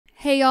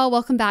Hey y'all,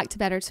 welcome back to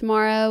Better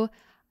Tomorrow.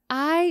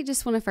 I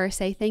just want to first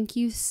say thank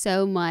you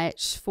so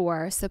much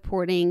for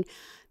supporting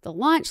the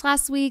launch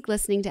last week,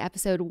 listening to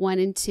episode 1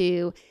 and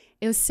 2.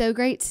 It was so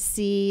great to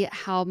see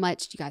how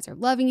much you guys are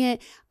loving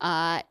it,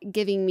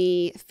 giving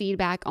me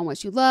feedback on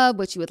what you love,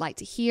 what you would like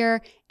to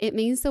hear. It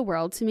means the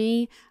world to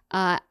me.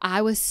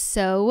 I was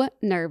so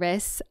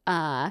nervous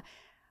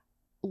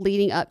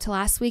leading up to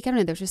last week. I don't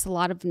know, there's just a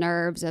lot of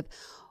nerves of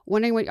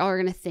wondering what y'all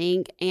are going to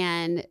think.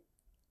 And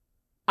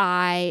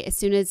as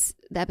soon as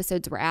the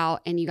episodes were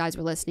out and you guys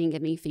were listening,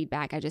 giving me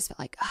feedback, I just felt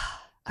like, oh,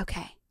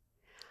 okay,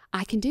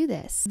 I can do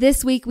this.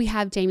 This week we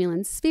have Jamie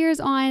Lynn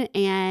Spears on,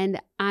 and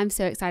I'm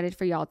so excited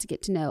for y'all to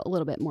get to know a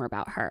little bit more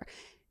about her.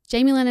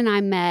 Jamie Lynn and I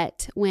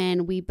met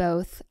when we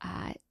both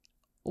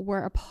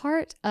were a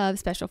part of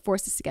Special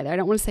Forces together. I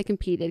don't want to say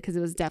competed because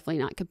it was definitely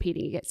not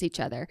competing against each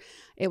other.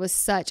 It was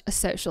such a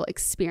social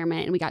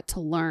experiment, and we got to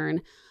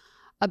learn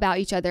about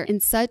each other in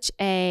such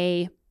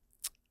a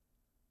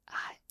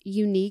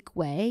unique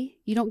way.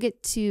 You don't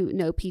get to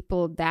know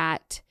people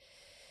that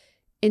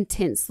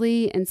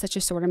intensely in such a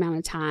short amount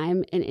of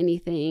time in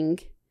anything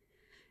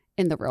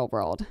in the real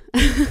world,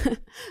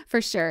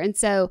 for sure. And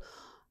so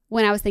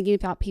when I was thinking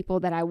about people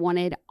that I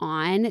wanted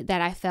on,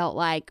 that I felt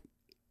like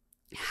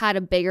had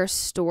a bigger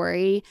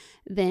story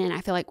than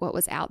I feel like what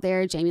was out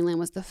there, Jamie Lynn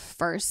was the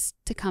first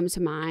to come to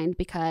mind,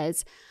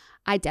 because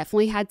I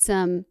definitely had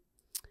some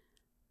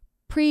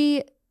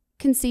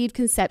preconceived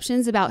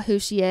conceptions about who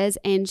she is,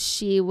 and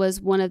she was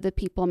one of the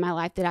people in my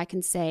life that I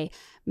can say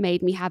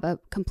made me have a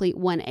complete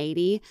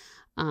 180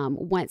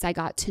 once I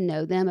got to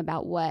know them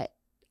about what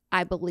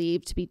I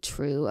believe to be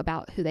true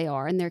about who they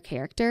are and their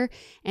character.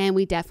 And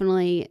we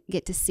definitely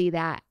get to see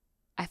that,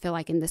 I feel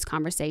like, in this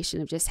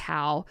conversation of just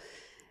how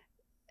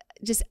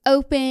just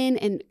open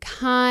and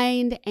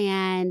kind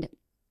and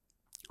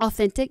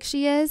authentic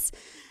she is.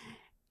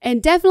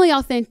 And definitely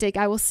authentic,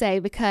 I will say,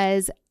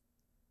 because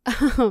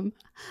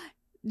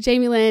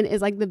Jamie Lynn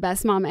is like the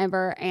best mom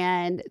ever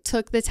and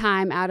took the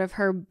time out of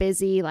her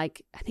busy, I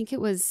think it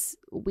was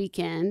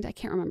weekend. I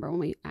can't remember when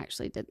we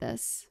actually did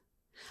this.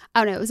 I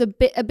don't know. It was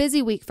a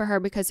busy week for her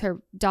because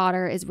her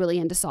daughter is really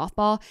into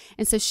softball.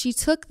 And so she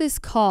took this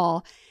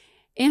call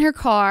in her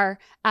car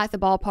at the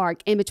ballpark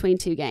in between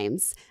 2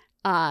 games.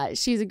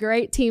 She's a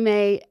great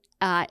teammate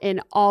in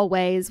all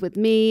ways with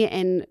me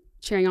and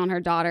cheering on her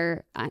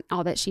daughter and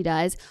all that she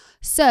does.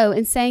 So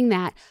in saying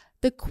that,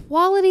 the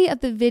quality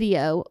of the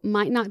video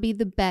might not be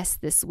the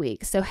best this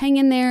week. So hang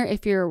in there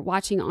if you're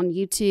watching on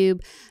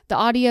YouTube. The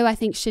audio, I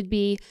think, should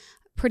be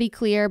pretty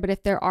clear, but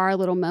if there are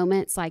little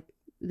moments, like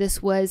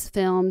this was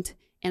filmed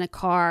in a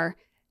car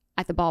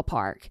at the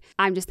ballpark,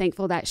 I'm just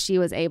thankful that she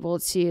was able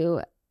to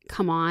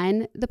come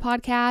on the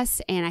podcast.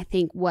 And I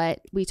think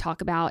what we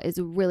talk about is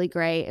really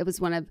great. It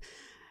was one of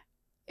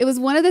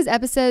those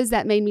episodes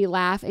that made me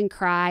laugh and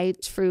cry,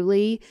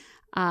 truly.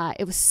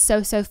 It was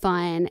so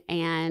fun,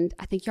 and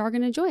I think y'all are going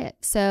to enjoy it.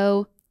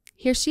 So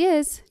here she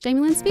is,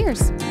 Jamie Lynn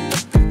Spears.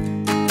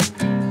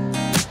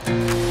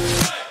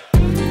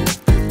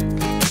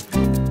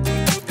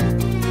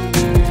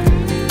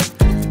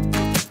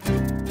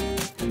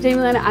 Jamie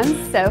Lynn,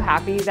 I'm so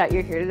happy that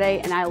you're here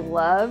today, and I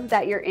love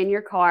that you're in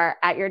your car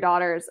at your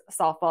daughter's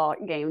softball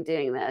game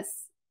doing this.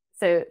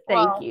 So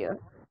thank you.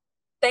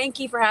 Thank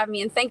you for having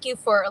me, and thank you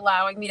for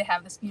allowing me to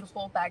have this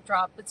beautiful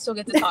backdrop, but still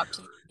get to talk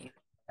to you.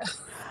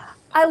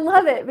 I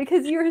love it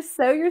because you're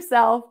so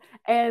yourself,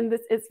 and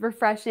it's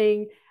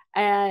refreshing,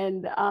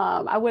 and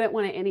I wouldn't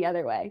want it any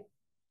other way.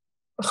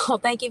 Well,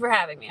 thank you for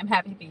having me. I'm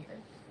happy to be here.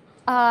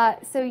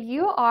 So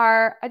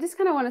I just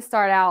kind of want to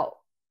start out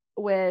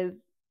with,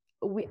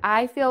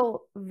 I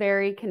feel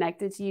very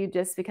connected to you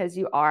just because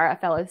you are a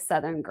fellow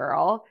Southern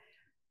girl.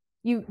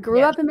 You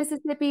grew up in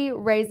Mississippi,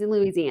 raised in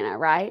Louisiana,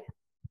 right?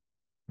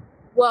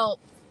 Well,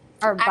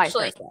 or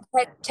actually,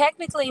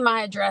 technically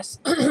my address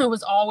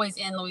was always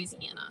in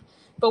Louisiana.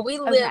 But we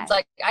lived,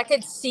 I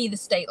could see the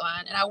state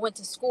line, and I went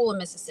to school in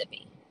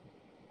Mississippi.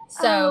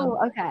 So,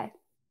 okay.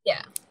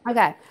 Yeah.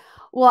 Okay.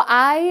 Well,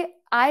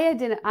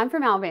 I'm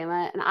from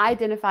Alabama, and I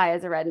identify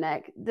as a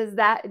redneck.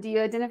 Do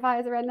you identify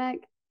as a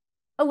redneck?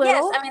 A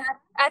little? Yes. I mean,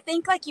 I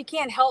think, you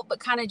can't help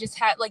but kind of just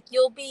have,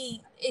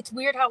 it's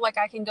weird how,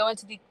 I can go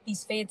into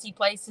these fancy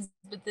places,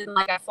 but then,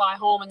 I fly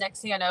home, and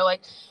next thing I know,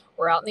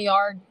 we're out in the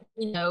yard,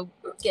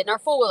 getting our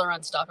four-wheeler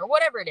unstuck or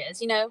whatever it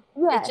is, Yes.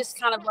 It's just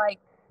kind of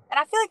and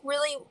I feel like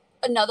really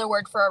another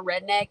word for a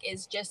redneck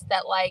is just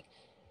that,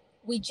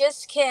 we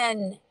just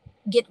can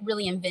get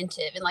really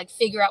inventive and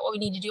figure out what we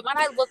need to do. It might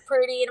not look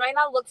pretty, it might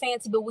not look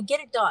fancy, but we get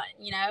it done,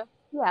 Yeah,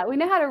 we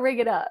know how to rig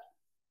it up.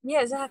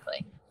 Yeah,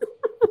 exactly.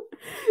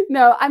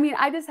 No, I mean,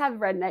 I just have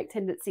redneck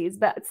tendencies,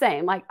 but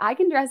same. I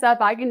can dress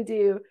up, I can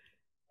do,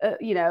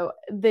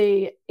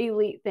 the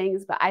elite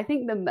things, but I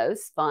think the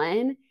most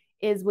fun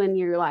is when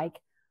you're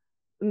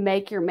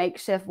make your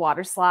makeshift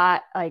water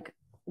slide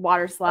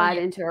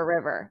into a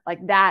river.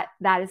 That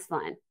is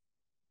fun.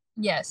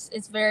 Yes,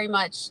 it's very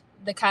much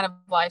the kind of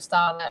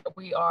lifestyle that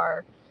we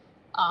are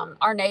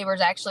Our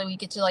neighbors, actually, we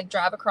get to like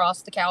drive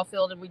across the cow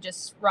field and we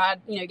just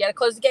ride, you got to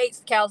close the gates.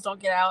 The cows don't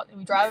get out, and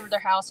we drive over to their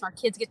house and our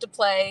kids get to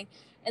play.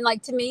 And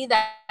like, to me,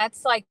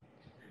 that's like,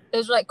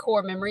 those are like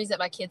core memories that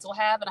my kids will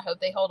have. And I hope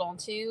they hold on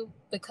to,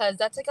 because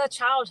that's like a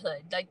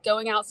childhood, like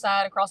going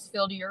outside across the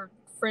field to your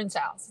friend's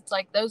house. It's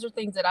like, those are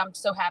things that I'm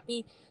so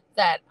happy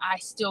that I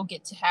still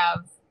get to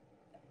have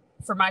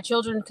for my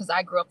children, because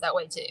I grew up that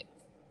way too.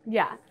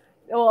 Yeah.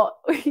 Well,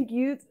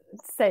 you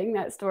saying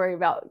that story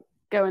about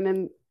going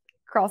and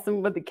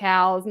crossing with the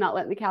cows, not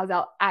letting the cows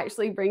out,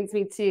 actually brings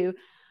me to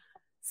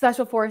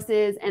Special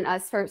Forces and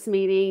us first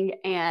meeting.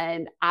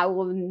 And I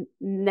will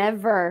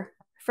never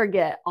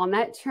forget, on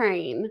that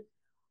train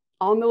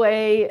on the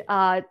way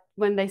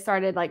when they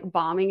started like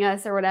bombing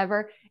us or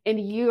whatever, and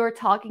you were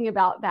talking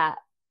about that.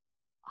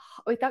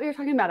 We thought you were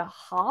talking about a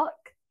hawk,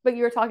 but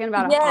you were talking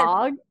about a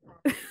hog.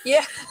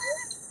 Yeah.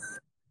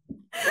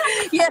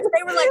 Yes,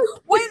 they were like,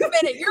 wait a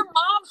minute, your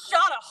mom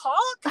shot a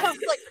hawk? I was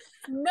like,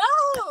 no.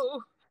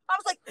 I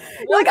was like,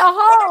 what? Like a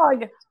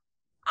hog.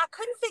 I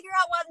couldn't figure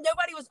out why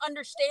nobody was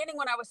understanding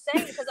what I was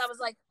saying, because I was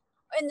like,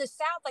 in the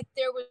South, like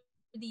there were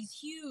these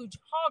huge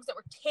hogs that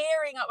were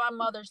tearing up my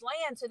mother's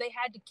land, so they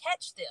had to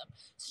catch them.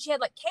 So she had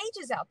like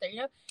cages out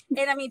there,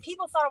 and I mean,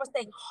 people thought I was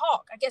saying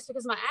hawk, I guess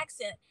because of my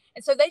accent,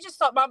 and so they just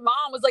thought my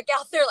mom was like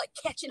out there like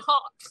catching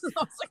hawks.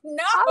 I was like,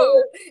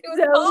 no, it was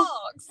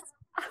hogs.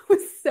 I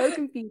was so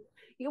confused.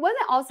 It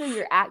wasn't also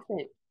your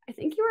accent. I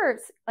think you were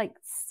like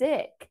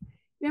sick.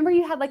 Remember,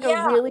 you had like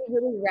a really,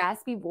 really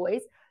raspy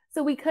voice,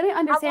 so we couldn't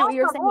understand what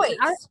you were saying.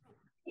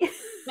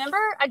 Remember,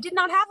 I did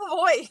not have a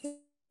voice.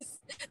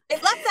 They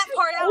left that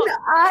part out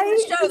in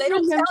the show. They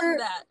don't tell you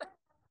that.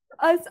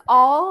 Us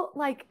all,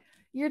 like,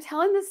 you're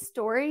telling this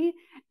story,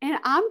 and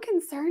I'm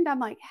concerned. I'm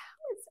like,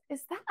 how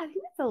is that? I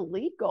think it's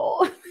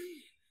illegal.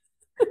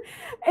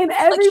 And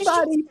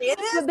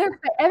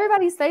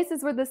everybody's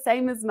faces were the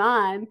same as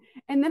mine.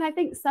 And then I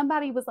think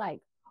somebody was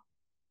like,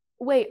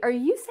 wait,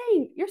 you're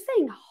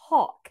saying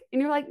hawk?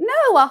 And you're like,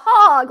 no, a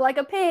hog, like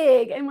a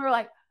pig. And we were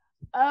like,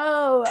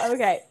 oh,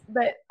 okay.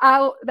 But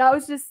that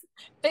was just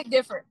big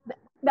difference.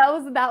 That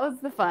was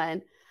the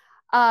fun.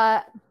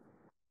 I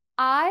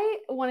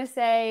want to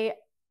say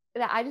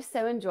that I just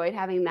so enjoyed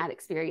having that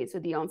experience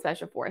with you on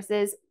Special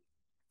Forces.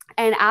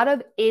 And out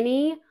of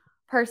any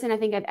person I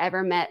think I've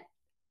ever met,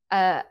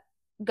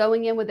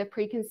 going in with a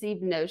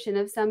preconceived notion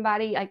of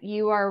somebody, like,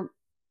 you are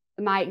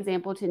my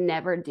example to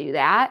never do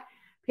that,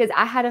 because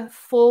I had a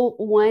full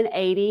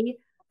 180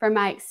 from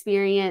my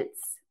experience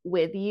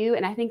with you.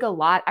 And I think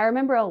I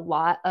remember a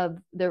lot of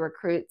the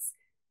recruits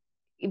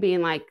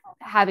being like,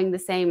 having the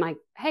same, like,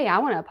 hey, I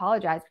want to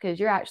apologize because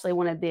you're actually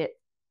one of the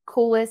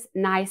coolest,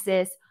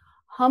 nicest,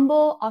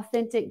 humble,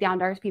 authentic,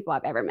 down-to-earth people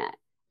I've ever met.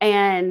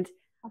 And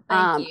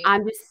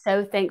I'm just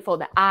so thankful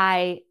that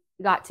I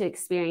got to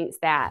experience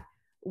that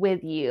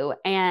with you.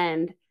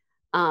 And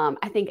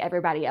I think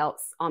everybody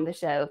else on the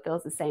show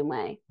feels the same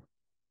way.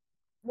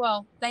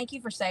 Well, thank you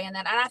for saying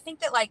that. And I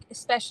think that, like,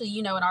 especially,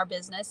 in our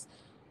business,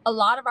 a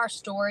lot of our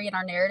story and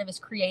our narrative is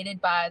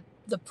created by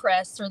the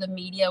press or the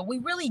media. We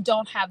really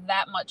don't have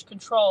that much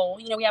control.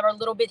 We have our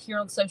little bit here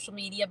on social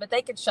media, but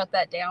they could shut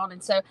that down.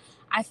 And so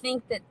I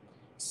think that,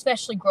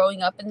 especially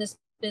growing up in this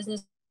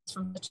business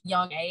from such a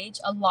young age,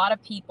 a lot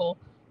of people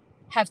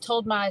have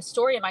told my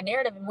story and my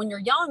narrative. And when you're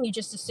young, you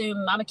just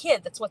assume I'm a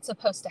kid. That's what's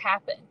supposed to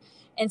happen.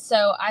 And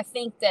so I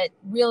think that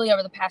really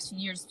over the past few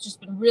years, it's just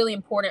been really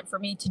important for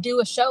me to do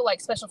a show like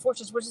Special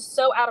Forces, which is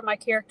so out of my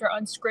character,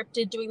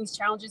 unscripted, doing these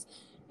challenges,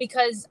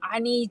 because I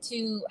need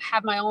to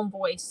have my own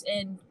voice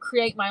and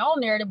create my own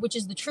narrative, which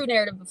is the true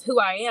narrative of who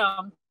I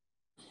am.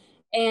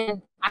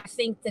 And I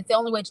think that the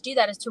only way to do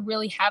that is to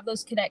really have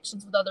those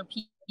connections with other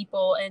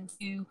people and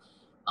to,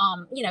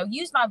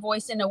 use my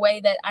voice in a way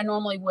that I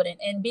normally wouldn't.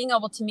 And being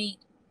able to meet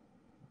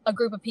a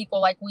group of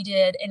people like we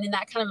did, and in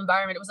that kind of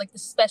environment, it was like a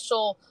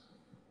special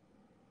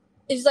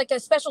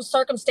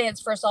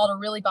circumstance for us all to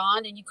really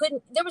bond. And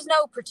there was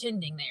no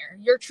pretending there.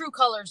 Your true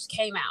colors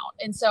came out.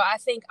 And so I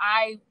think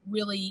I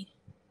really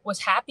was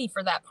happy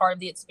for that part of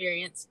the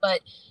experience.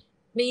 But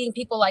meeting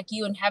people like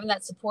you and having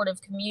that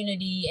supportive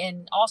community,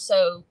 and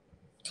also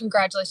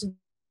congratulations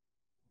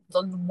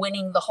on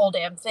winning the whole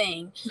damn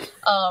thing.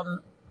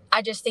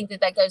 I just think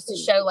that goes to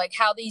show, like,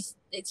 how these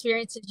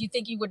experiences you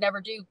think you would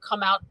never do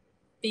come out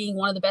being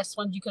one of the best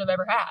ones you could have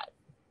ever had.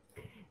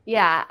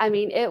 Yeah. I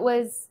mean, it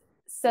was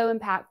so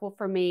impactful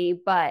for me,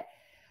 but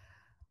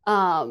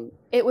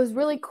it was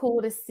really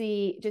cool to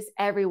see just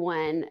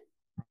everyone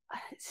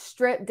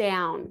stripped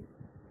down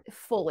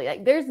fully.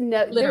 Like, there's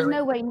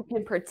no way you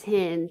can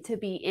pretend to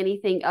be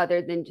anything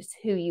other than just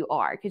who you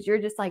are, because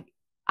you're just like,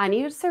 I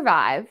need to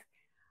survive.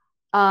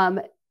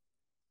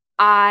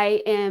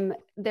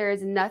 There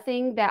is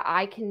nothing that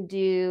I can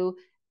do,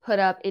 put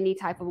up any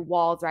type of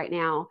walls right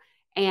now.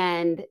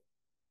 And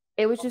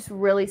it was just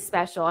really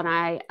special.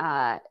 And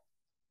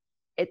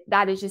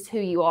that is just who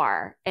you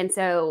are. And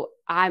so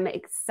I'm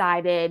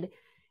excited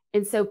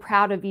and so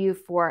proud of you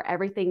for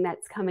everything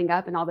that's coming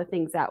up and all the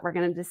things that we're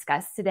going to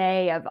discuss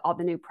today, of all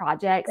the new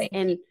projects.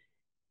 And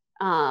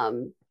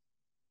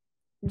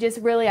just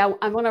really, I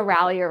want to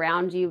rally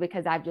around you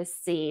because I've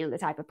just seen the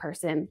type of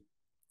person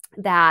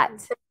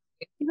that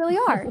you really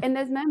are in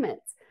those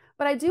moments.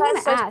 But I do want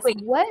That's to so ask,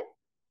 sweet.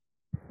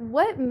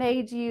 what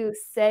made you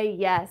say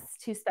yes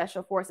to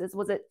Special Forces?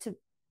 Was it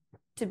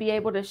to be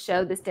able to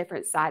show this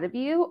different side of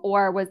you,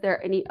 or was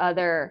there any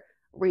other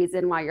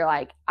reason why you're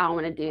like, I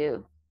want to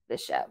do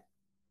this show?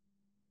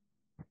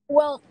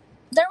 Well,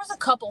 there was a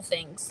couple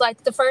things.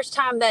 Like the first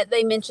time that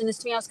they mentioned this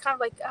to me, I was kind of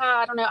like,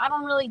 I don't know. I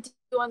don't really do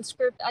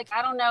unscripted. Like,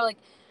 I don't know. Like,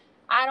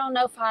 I don't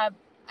know if I,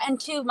 and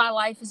two, my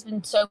life has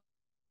been so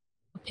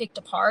picked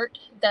apart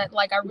that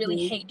like I really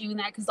Mm-hmm. hate doing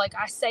that because like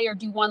I say or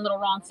do one little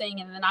wrong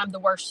thing and then I'm the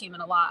worst human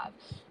alive.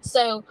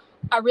 So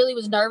I really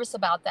was nervous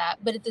about that.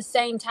 But at the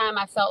same time,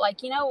 I felt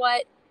like, you know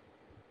what?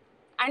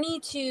 I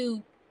need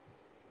to,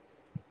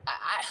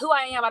 who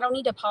I am, I don't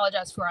need to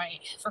apologize for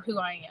who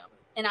I am.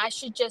 And I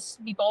should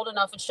just be bold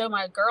enough and show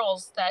my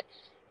girls that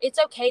it's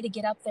okay to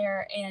get up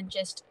there and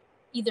just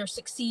either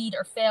succeed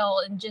or fail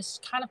and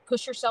just kind of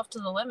push yourself to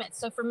the limit.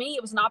 So for me,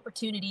 it was an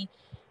opportunity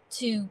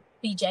to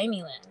be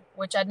Jamie Lynn,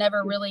 which I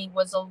never really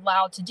was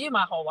allowed to do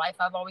my whole life.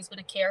 I've always been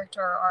a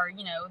character or,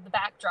 you know, the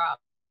backdrop.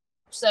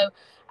 So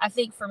I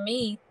think for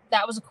me,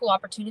 that was a cool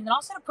opportunity. And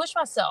also to push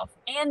myself.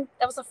 And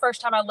that was the first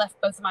time I left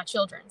both of my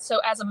children. So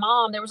as a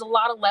mom, there was a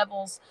lot of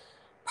levels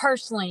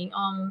personally,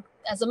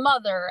 as a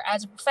mother,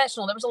 as a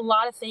professional, there was a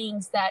lot of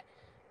things that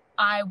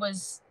I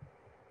was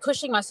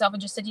pushing myself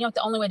and just said, you know what,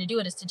 the only way to do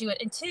it is to do it.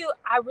 And two,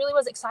 I really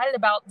was excited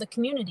about the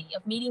community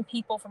of meeting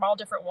people from all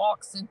different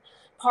walks and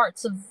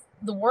parts of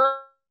the world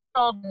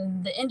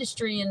and the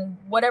industry and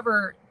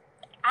whatever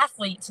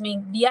athletes, I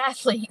mean, the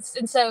athletes.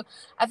 And so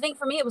I think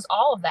for me, it was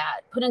all of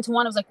that put into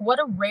one. I was like, what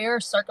a rare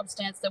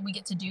circumstance that we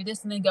get to do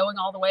this and then going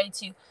all the way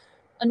to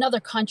another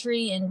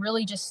country and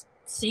really just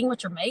seeing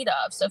what you're made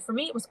of. So for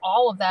me, it was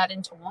all of that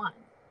into one.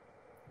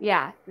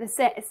 Yeah, the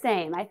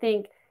same. I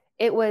think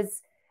it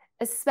was,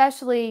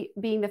 especially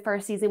being the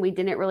first season, we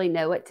didn't really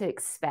know what to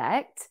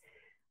expect.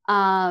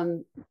 Yeah.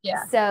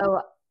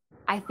 So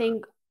I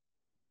think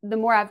the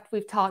more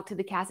we've talked to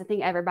the cast, I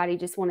think everybody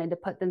just wanted to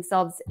put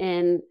themselves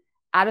in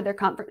out of their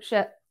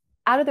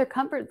out of their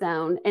comfort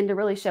zone and to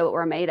really show what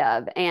we're made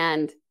of.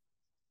 And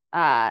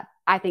I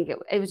think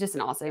it was just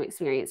an awesome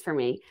experience for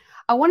me.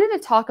 I wanted to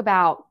talk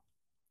about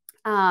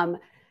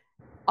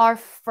our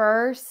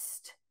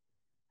first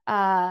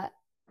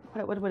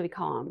what do we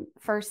call them?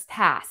 First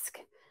task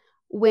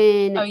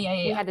when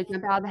we had to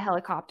jump out of the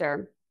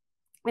helicopter.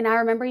 And I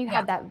remember you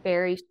had that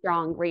very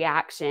strong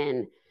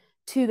reaction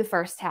to the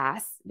first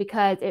task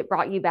because it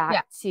brought you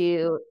back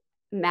to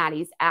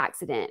Maddie's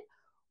accident.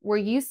 Were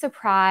you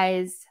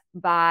surprised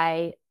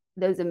by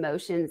those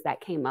emotions that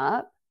came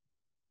up?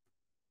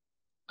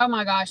 Oh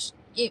my gosh,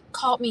 it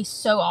caught me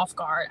so off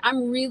guard.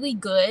 I'm really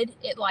good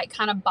at like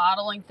kind of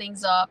bottling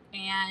things up,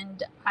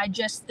 and I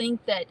just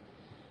think that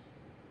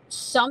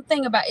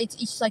something about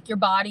it's like your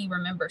body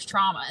remembers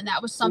trauma, and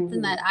that was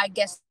something that I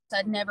guess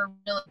I'd never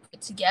really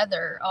put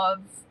together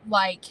of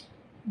like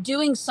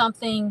doing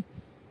something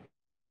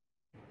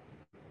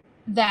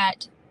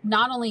that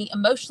not only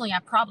emotionally I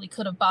probably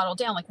could have bottled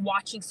down, like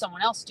watching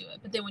someone else do it,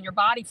 but then when your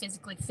body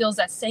physically feels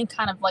that same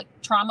kind of like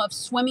trauma of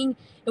swimming,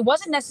 it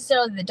wasn't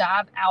necessarily the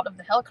dive out of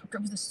the helicopter,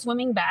 it was the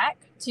swimming back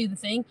to the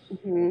thing.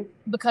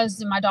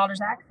 Because in my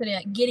daughter's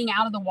accident, getting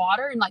out of the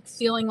water and like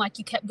feeling like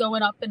you kept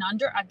going up and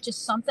under, I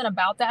just something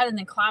about that, and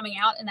then climbing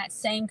out and that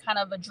same kind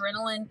of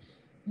adrenaline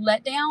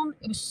letdown,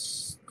 it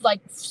was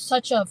like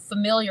such a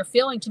familiar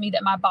feeling to me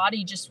that my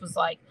body just was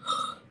like,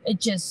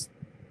 it just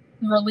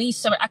release.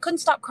 So I couldn't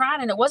stop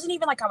crying, and it wasn't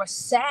even like I was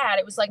sad.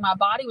 It was like my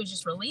body was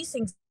just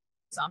releasing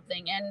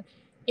something, and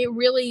it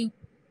really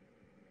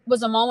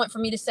was a moment for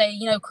me to say,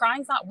 you know,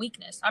 crying's not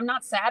weakness. I'm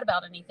not sad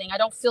about anything. I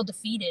don't feel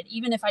defeated,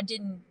 even if I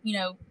didn't, you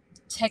know,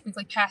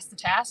 technically pass the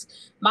task.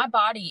 My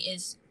body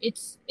is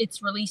it's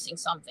releasing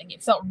something.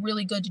 It felt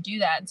really good to do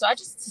that, and so I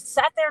just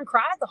sat there and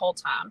cried the whole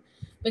time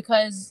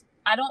because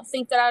I don't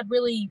think that I'd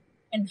really.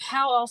 And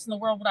how else in the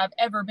world would I've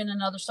ever been in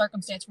another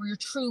circumstance where you're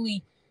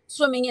truly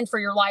swimming in for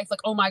your life, like,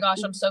 oh my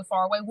gosh, I'm so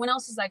far away. When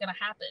else is that going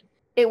to happen?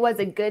 It was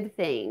a good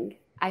thing,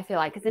 I feel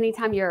like, because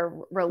anytime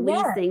you're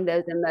releasing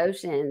those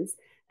emotions,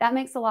 that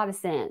makes a lot of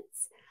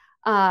sense.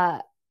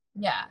 And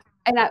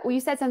you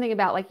said something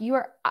about like you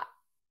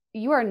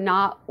are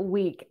not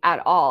weak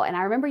at all. And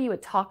I remember you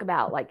would talk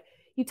about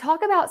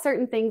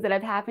certain things that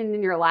have happened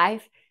in your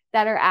life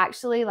that are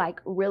actually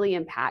like really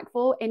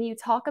impactful, and you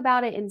talk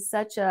about it in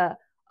such a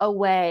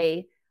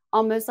way,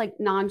 almost like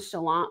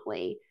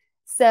nonchalantly.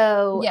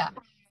 So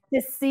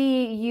to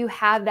see you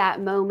have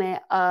that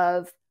moment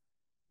of,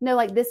 no,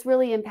 like this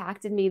really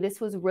impacted me. This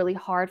was really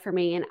hard for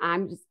me. And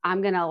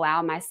I'm going to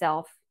allow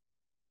myself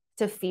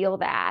to feel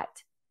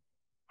that.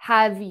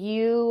 Have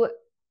you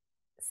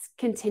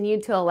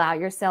continued to allow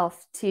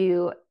yourself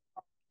to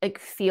like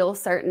feel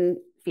certain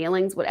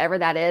feelings, whatever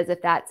that is,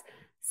 if that's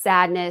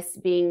sadness,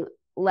 being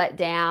let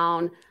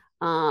down,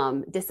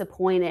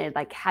 disappointed,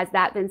 like, has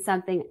that been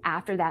something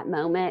after that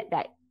moment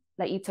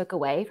that you took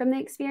away from the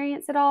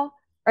experience at all?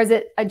 Or is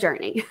it a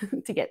journey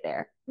to get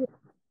there?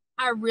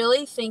 I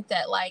really think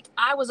that like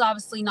I was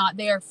obviously not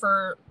there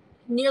for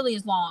nearly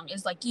as long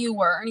as like you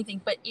were or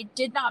anything, but it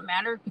did not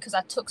matter because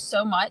I took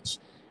so much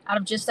out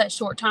of just that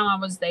short time I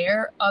was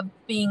there of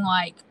being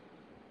like,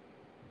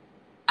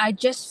 I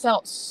just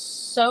felt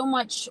so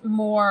much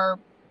more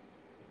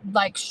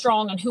like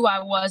strong in who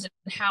I was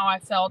and how I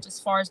felt, as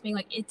far as being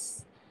like,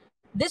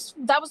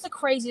 that was the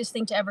craziest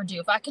thing to ever do.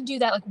 If I could do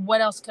that, like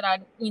what else could I,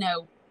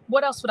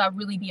 what else would I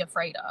really be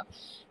afraid of?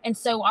 And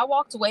so I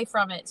walked away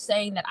from it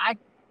saying that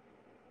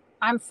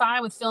I'm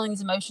fine with feeling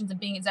these emotions and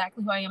being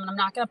exactly who I am. And I'm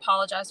not going to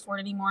apologize for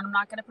it anymore. And I'm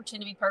not going to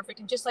pretend to be perfect.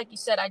 And just like you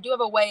said, I do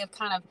have a way of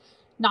kind of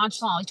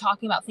nonchalantly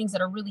talking about things that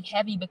are really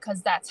heavy,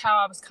 because that's how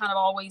I was kind of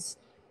always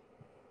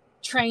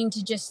trained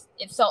to just,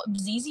 it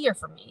was easier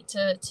for me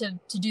to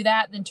do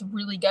that than to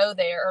really go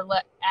there or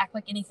act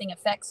like anything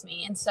affects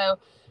me. And so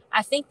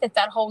I think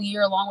that whole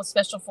year, along with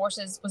Special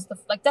Forces, was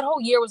that whole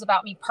year was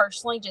about me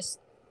personally just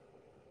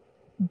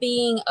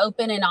being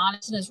open and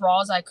honest and as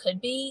raw as I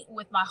could be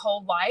with my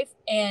whole life.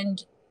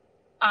 And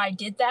I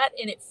did that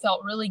and it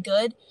felt really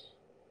good.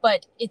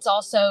 But it's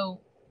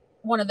also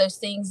one of those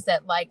things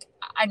that like,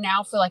 I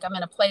now feel like I'm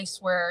in a place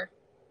where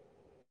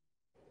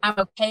I'm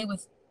okay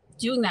with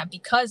doing that,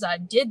 because I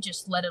did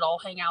just let it all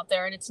hang out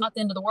there. And it's not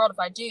the end of the world if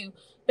I do,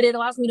 but it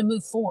allows me to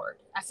move forward.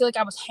 I feel like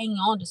I was hanging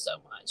on to so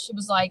much. It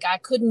was like I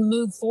couldn't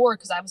move forward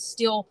because I was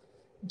still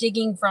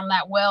digging from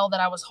that well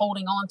that I was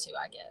holding on to,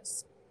 I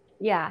guess.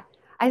 Yeah.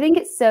 I think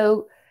it's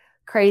so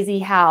crazy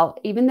how,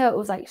 even though it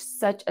was like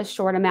such a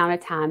short amount of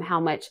time, how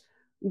much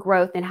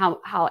growth and how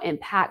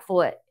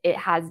impactful it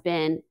has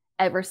been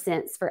ever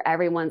since for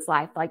everyone's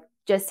life. Like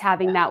just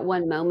having that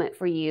one moment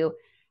for you,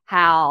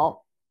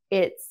 how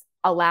it's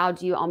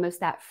allowed you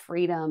almost that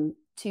freedom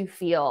to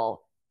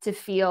feel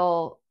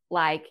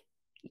like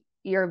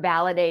you're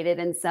validated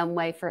in some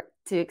way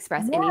to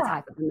express any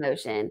type of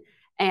emotion.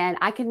 And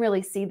I can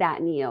really see that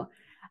in you.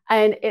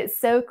 And it's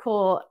so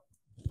cool.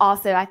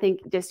 Also, I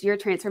think just your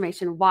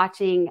transformation,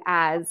 watching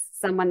as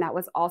someone that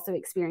was also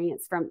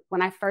experienced from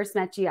when I first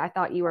met you, I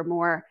thought you were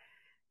more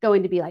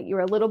going to be like, you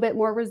were a little bit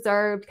more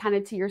reserved kind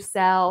of to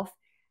yourself.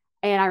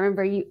 And I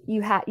remember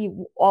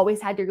you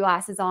always had your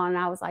glasses on, and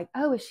I was like,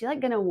 oh, is she like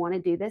going to want to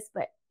do this?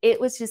 But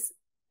it was just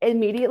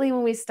immediately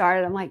when we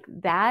started, I'm like,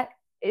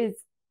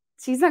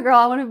 she's my girl.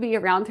 I want to be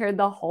around her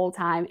the whole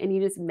time. And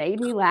you just made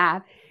me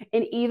laugh.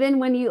 And even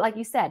when you, like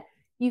you said,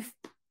 you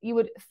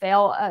would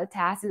fail a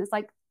task, and it's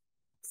like,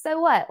 so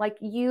what? Like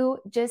you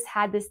just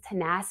had this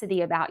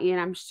tenacity about you.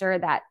 And I'm sure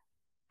that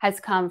has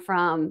come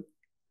from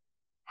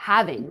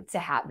having to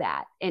have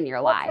that in your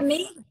life.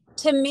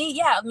 To me,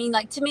 yeah. I mean,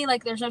 like, to me,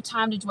 like, there's no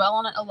time to dwell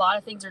on it. A lot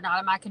of things are not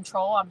in my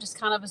control. I'm just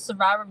kind of a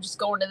survivor. I'm just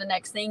going to the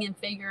next thing and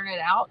figuring it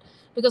out,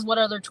 because what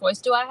other choice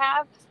do I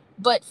have?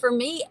 But for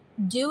me,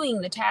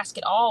 doing the task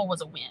at all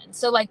was a win.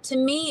 So, like, to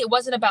me, it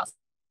wasn't about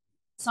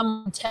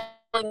someone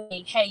telling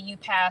me, hey, you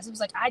passed. It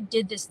was like, I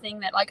did this thing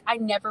that, like, I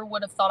never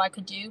would have thought I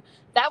could do.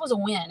 That was a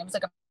win. It was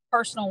like a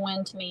personal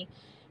win to me.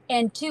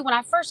 And two, when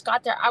I first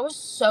got there, I was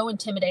so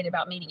intimidated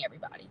about meeting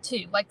everybody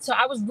too. Like, so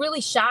I was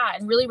really shy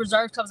and really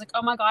reserved. I was like,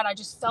 oh my God, I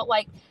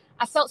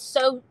felt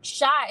so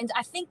shy. And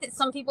I think that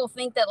some people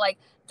think that like,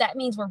 that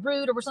means we're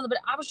rude or we're something, but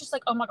I was just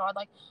like, oh my God,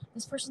 like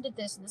this person did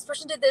this and this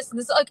person did this. And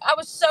this, like, I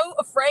was so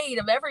afraid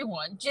of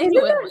everyone,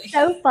 genuinely. Isn't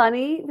that so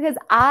funny? Because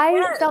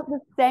I felt the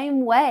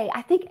same way.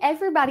 I think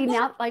everybody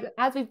now, like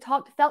as we've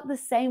talked, felt the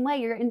same way.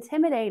 You're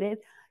intimidated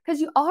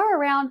because you are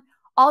around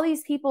all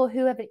these people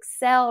who have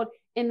excelled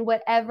in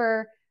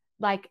whatever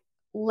like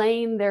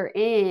lane they're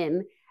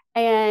in.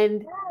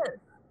 And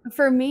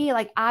for me,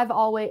 like I've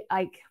always,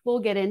 like, we'll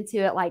get into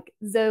it, like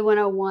Zoe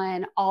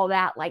 101, all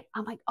that. Like,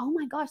 I'm like, oh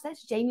my gosh,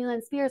 that's Jamie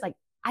Lynn Spears. Like,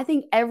 I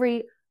think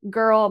every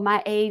girl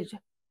my age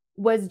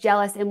was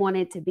jealous and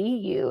wanted to be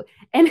you.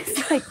 And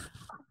it's like,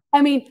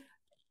 I mean,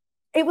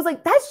 it was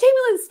like, that's Jamie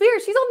Lynn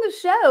Spears. She's on the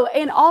show.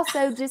 And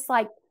also just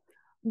like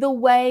the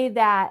way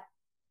that,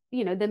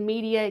 you know, the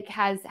media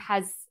has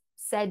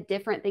said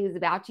different things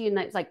about you. And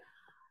it's like,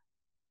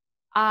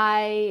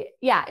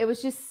 it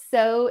was just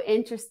so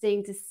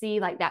interesting to see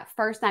like that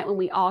first night when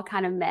we all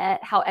kind of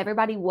met, how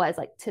everybody was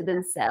like to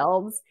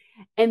themselves.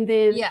 And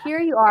then here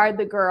you are,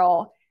 the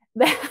girl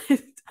that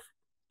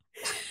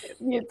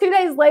 2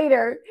 days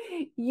later,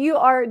 you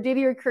are did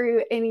your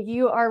crew and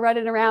you are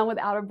running around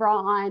without a bra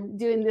on,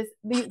 doing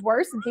the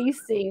worst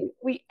beasting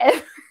we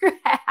ever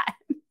had.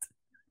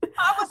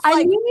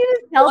 I need you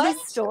to tell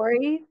this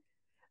story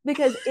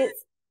because it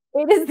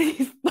is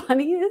the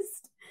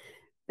funniest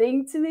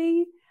thing to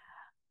me.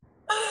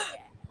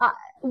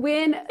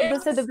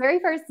 So the very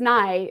first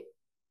night,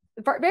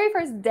 very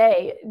first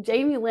day,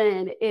 Jamie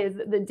Lynn is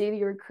the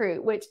duty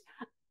recruit, which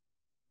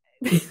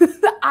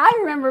I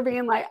remember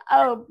being like,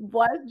 oh,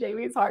 bless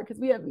Jamie's heart,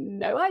 because we have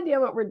no idea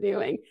what we're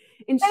doing.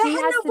 And she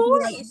has no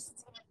voice.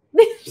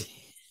 I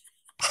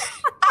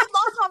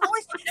lost my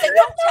voice. They don't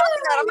tell me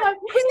that. I'm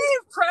like, we need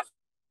to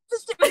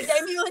preface to me,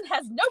 Jamie Lynn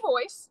has no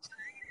voice.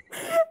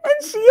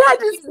 And she had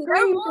to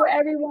scream for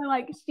everyone.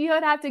 Like, she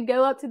would have to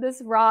go up to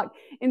this rock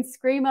and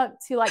scream up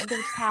to like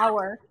the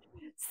tower,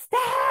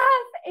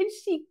 staff,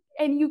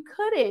 and you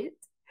couldn't.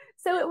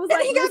 So it was and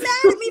like he got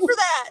mad at me for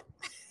that.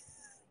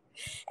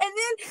 And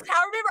then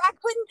I remember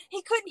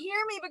he couldn't hear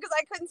me because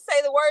I couldn't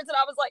say the words. And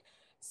I was like,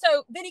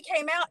 so then he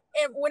came out,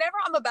 and whenever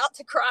I'm about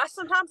to cry,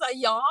 sometimes I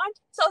yawned.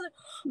 So I was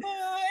like,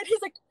 and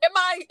he's like, am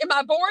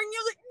I boring you?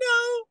 I was like,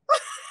 no.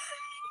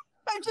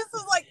 I just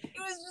was like, it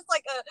was just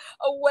like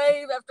a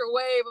wave after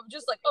wave of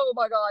just like, oh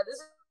my God, this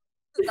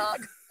is not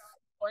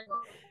going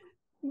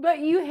on. But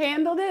you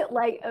handled it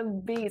like a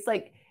beast.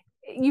 Like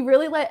you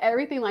really let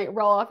everything like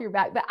roll off your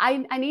back. But I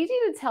need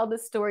you to tell the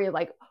story of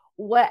like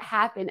what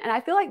happened. And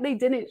I feel like they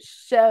didn't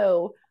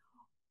show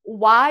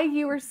why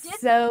you were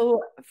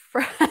so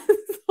frazzled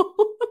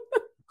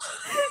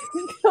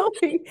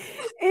going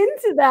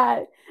into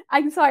that.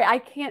 I'm sorry, I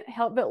can't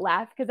help but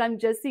laugh because I'm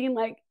just seeing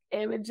like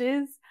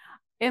images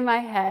in my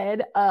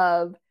head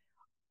of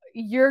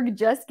you're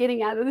just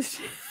getting out of the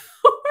shower.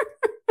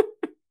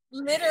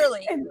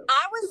 Literally, because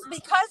I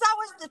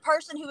was the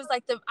person who was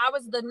like I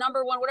was the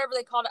number one, whatever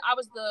they called it. I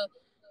was the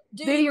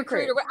duty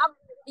recruiter.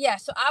 Yeah,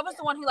 so I was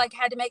the one who like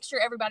had to make sure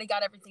everybody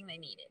got everything they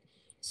needed.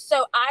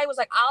 So I was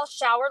like, I'll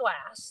shower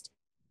last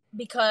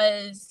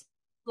because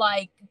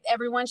like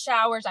everyone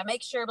showers. I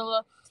make sure, blah,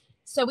 blah.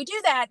 So we do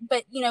that,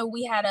 but you know,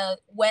 we had a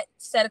wet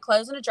set of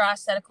clothes and a dry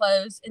set of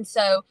clothes, and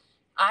so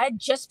I had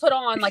just put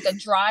on like a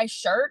dry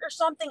shirt or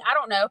something. I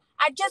don't know.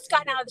 I just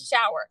gotten out of the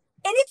shower.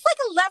 And it's like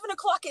 11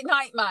 o'clock at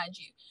night, mind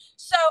you.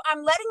 So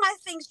I'm letting my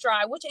things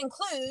dry, which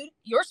include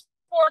your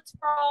sports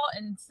bra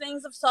and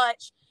things of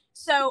such.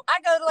 So I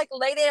go to like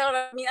lay down.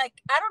 I mean, like,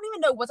 I don't even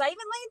know. Was I even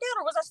laying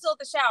down or was I still at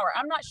the shower?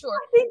 I'm not sure.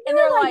 I think and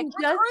they're like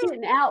just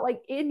getting out,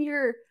 like in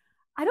your,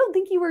 I don't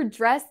think you were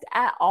dressed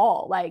at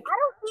all. Like,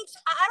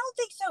 I don't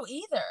think so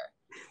either.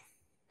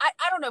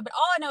 I don't know, but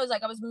all I know is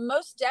like I was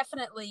most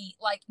definitely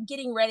like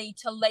getting ready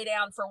to lay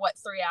down for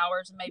 3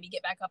 hours and maybe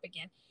get back up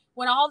again.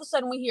 When all of a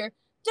sudden we hear,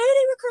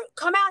 duty recruit,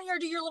 come out here,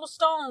 do your little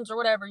stones or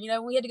whatever. You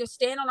know, we had to go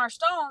stand on our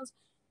stones.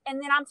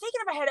 And then I'm thinking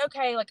in my head,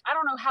 okay, like, I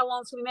don't know how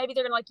long it's going to be. Maybe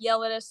they're going to like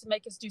yell at us and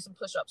make us do some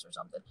push-ups or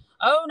something.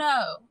 Oh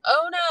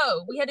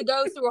no. We had to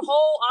go through a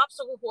whole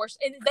obstacle course,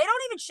 and they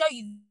don't even show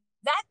you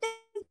that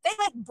thing. They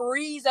like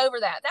breeze over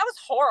that. That was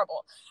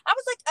horrible. I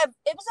was like,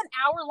 it was an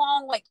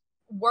hour-long like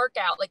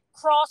workout, like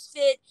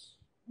CrossFit,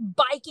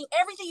 biking,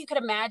 everything you could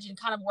imagine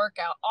kind of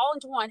workout all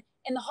into one.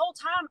 And the whole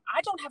time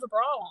I don't have a bra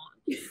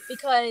on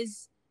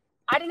because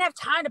I didn't have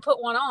time to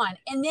put one on.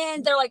 And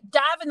then they're like,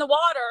 dive in the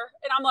water.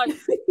 And I'm like,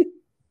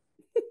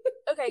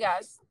 okay,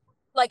 guys,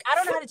 like, I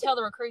don't know how to tell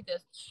the recruit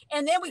this.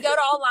 And then we go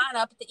to all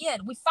line up at the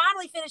end. We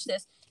finally finish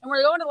this and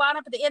we're going to line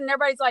up at the end, and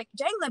everybody's like,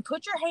 Jamie Lynn,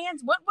 put your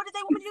hands. What did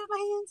they want me to do with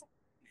my hands?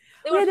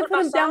 We had to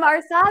put them down by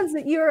our sides.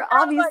 That you're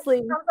obviously.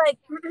 I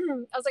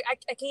was like,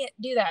 I can't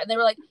do that. And they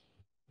were like,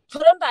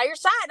 put them by your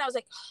side. And I was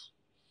like,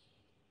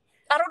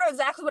 I don't know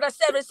exactly what I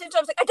said, but essentially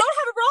I was like, I don't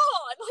have a bra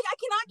on. Like, I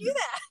cannot do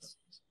that.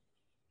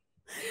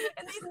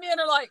 And these men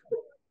are like,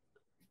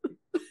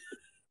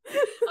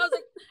 I was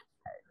like,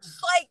 just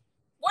like,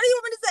 what do you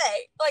want me to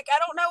say? Like,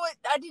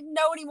 I didn't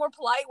know any more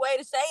polite way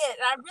to say it.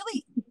 And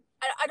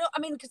I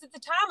mean, because at the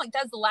time, like,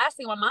 that's the last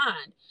thing on my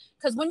mind.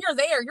 Because when you're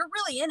there, you're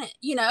really in it.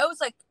 You know, it's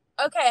like,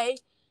 okay,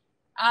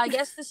 I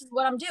guess this is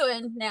what I'm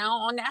doing now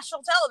on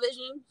national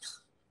television.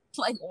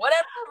 Like,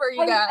 whatever,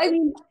 you guys. I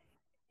mean,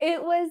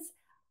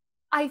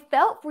 I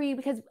felt for you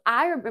because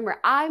I remember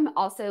I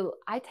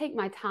take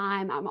my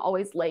time. I'm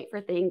always late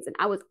for things, and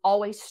I was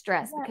always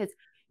stressed because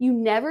you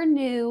never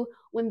knew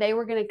when they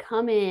were going to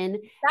come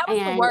in. That was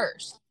the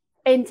worst.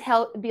 And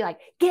be like,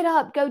 get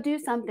up, go do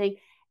something.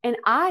 And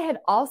I had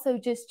also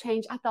just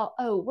changed. I thought,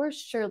 oh, we're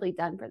surely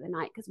done for the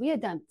night because we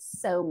had done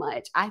so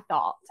much. I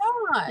thought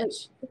so much.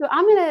 So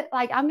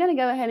I'm gonna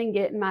go ahead and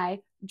get my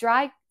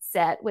dry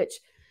set, which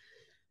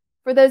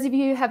for those of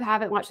you who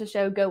haven't watched the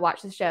show, go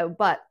watch the show.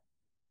 But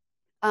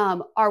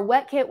our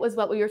wet kit was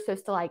what we were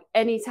supposed to like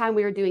anytime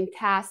we were doing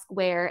task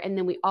wear, and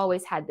then we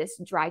always had this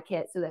dry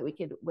kit so that we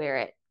could wear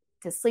it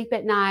to sleep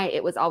at night.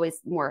 It was always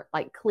more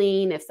like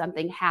clean. If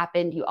something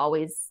happened, you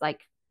always like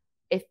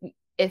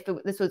if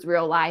this was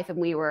real life and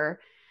we were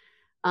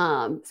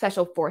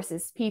special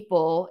forces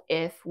people,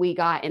 if we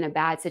got in a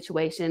bad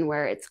situation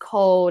where it's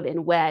cold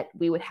and wet,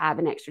 we would have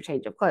an extra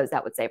change of clothes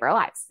that would save our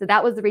lives. So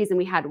that was the reason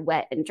we had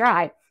wet and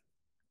dry.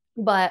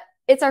 But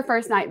it's our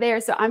first night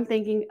there, so I'm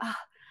thinking, oh,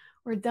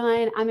 we're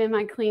done. I'm in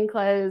my clean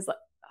clothes.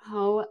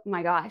 Oh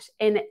my gosh.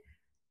 And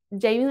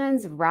Jamie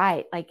Lynn's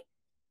right. Like,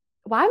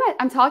 why am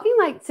I'm talking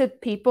like to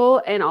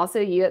people and also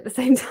you at the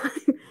same time.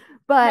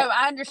 But no,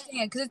 I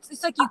understand, because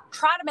it's like you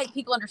try to make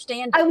people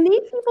understand. I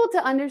need people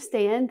to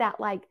understand that,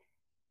 like,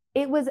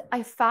 it was a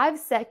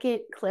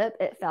 5-second clip,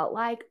 it felt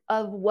like,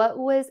 of what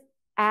was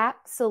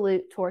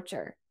absolute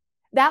torture.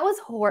 That was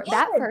horrible.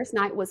 That first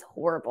night was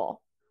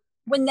horrible.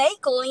 When they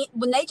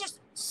just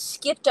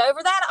skipped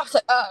over that, I was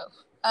like,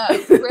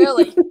 oh,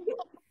 really?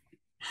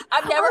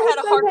 I've never had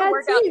a harder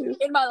workout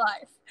in my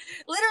life.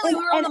 Literally,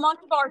 we were on the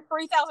monkey bar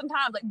 3,000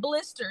 times, like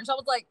blisters. I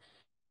was like,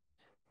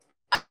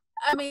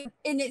 I mean,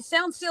 and it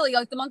sounds silly,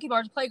 like the monkey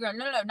bar is a playground.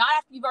 No, not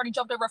after you've already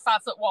jumped over a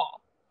 5-foot wall.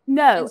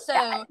 No,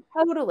 so,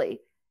 totally.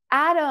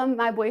 Adam,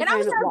 my And I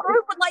was boyfriend, in a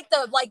group with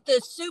like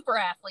the super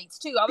athletes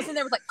too. I was in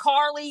there with like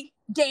Carly,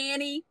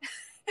 Danny,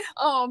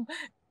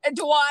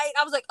 Dwight.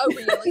 I was like, oh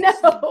really?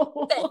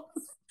 no.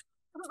 Thanks.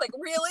 I was like,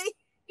 really?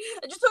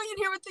 I just put you in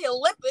here with the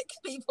Olympic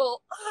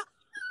people.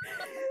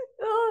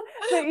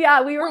 But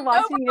yeah, we were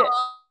watching it. Overall.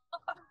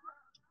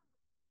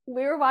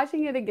 We were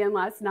watching it again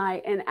last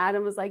night, and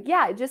Adam was like,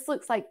 yeah, it just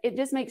looks like it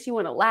just makes you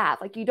want to laugh.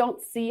 Like you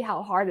don't see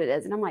how hard it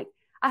is. And I'm like,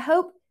 I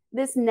hope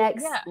this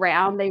next Yeah.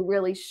 round they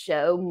really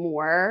show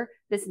more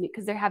this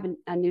because they're having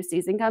a new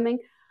season coming.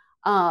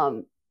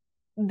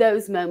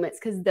 Those moments,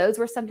 because those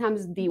were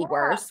sometimes the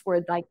worst,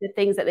 were like the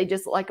things that they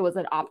just like it was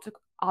an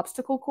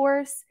obstacle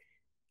course.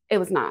 It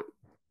was not.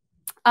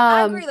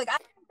 I agree. Like I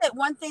think that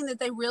one thing that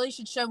they really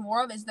should show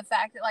more of is the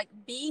fact that like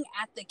being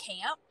at the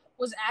camp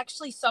was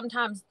actually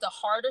sometimes the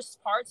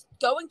hardest parts.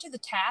 Going to the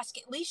task,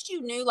 at least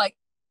you knew like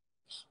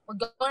we're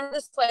going to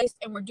this place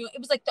and we're doing.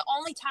 It was like the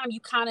only time you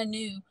kind of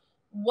knew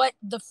what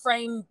the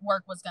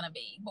framework was going to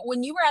be. But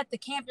when you were at the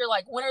camp, you're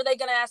like, when are they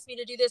going to ask me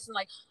to do this? And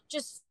like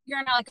just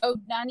you're not like, oh,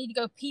 I need to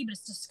go pee, but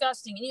it's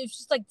disgusting. And it was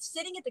just like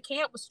sitting at the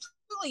camp was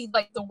truly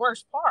like the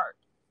worst part.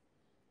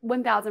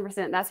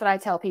 1000%. That's what I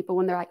tell people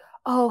when they're like,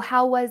 oh,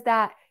 how was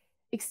that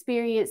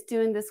experience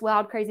doing this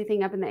wild, crazy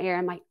thing up in the air?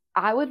 I'm like,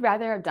 I would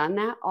rather have done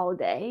that all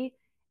day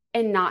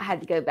and not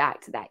had to go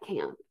back to that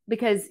camp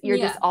because you're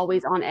just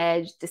always on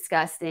edge,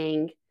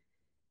 disgusting.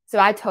 So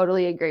I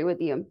totally agree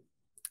with you.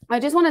 I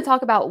just want to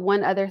talk about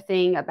one other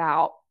thing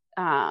about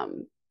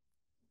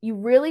you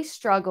really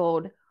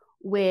struggled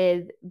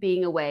with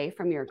being away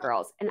from your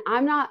girls. And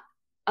I'm not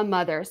a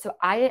mother, so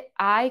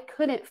I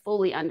couldn't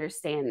fully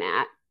understand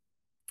that.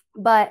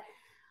 But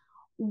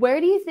where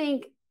do you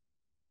think,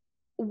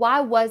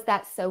 why was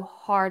that so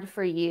hard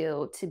for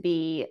you to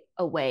be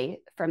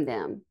away from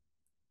them?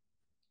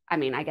 I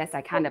mean, I guess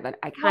I kind of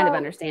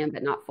understand,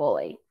 but not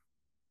fully.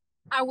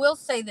 I will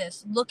say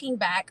this, looking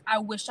back, I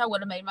wish I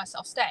would have made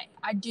myself stay.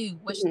 I do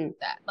wish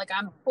that. Like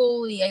I'm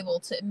fully able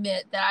to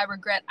admit that I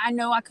regret. I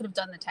know I could have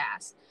done the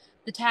task.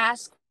 The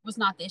task was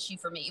not the issue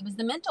for me. It was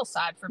the mental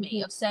side for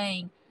me of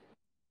saying,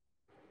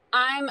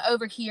 I'm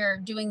over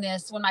here doing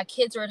this when my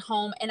kids are at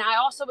home. And I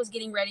also was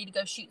getting ready to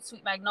go shoot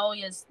Sweet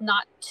Magnolias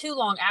not too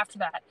long after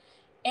that.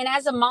 And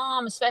as a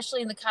mom,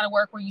 especially in the kind of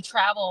work where you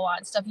travel a lot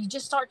and stuff, you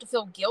just start to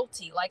feel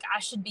guilty. Like I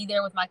should be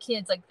there with my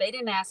kids. Like they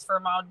didn't ask for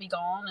mom to be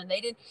gone and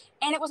they didn't.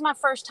 And it was my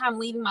first time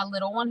leaving my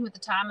little one, who at the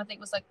time I think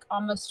was like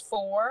almost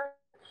 4.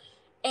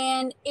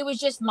 And it was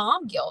just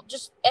mom guilt.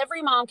 Just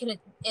every mom can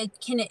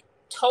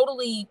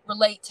totally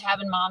relate to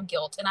having mom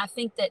guilt. And I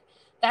think that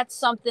that's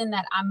something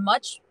that I'm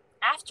much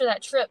after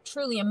that trip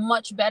truly am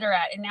much better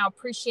at and now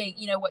appreciate,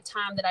 you know, what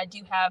time that I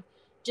do have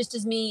just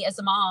as me as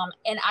a mom.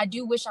 And I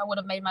do wish I would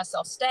have made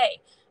myself stay,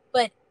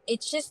 but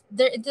it's just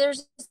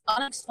there's this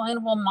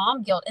unexplainable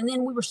mom guilt. And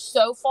then we were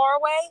so far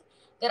away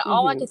that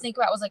all I could think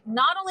about was like,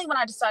 not only when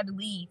I decided to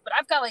leave, but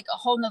I've got like a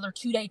whole nother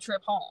 2-day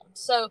trip home.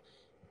 So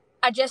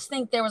I just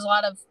think there was a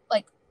lot of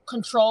like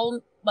control,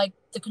 like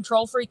the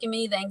control freak in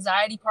me, the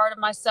anxiety part of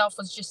myself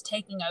was just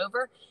taking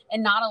over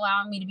and not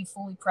allowing me to be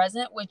fully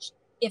present, which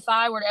if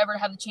I were to ever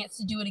have the chance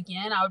to do it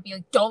again, I would be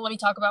like, don't let me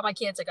talk about my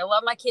kids. Like I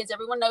love my kids.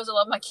 Everyone knows I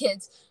love my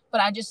kids, but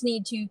I just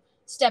need to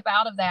step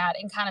out of that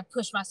and kind of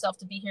push myself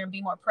to be here and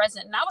be more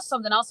present. And that was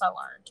something else I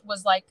learned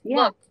was like,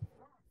 look,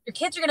 your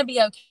kids are going to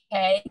be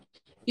okay.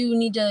 You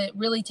need to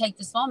really take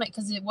this moment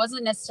because it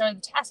wasn't necessarily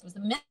the task. It was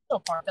the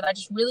mental part that I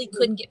just really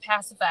couldn't get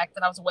past the fact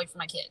that I was away from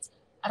my kids.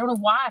 I don't know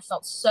why I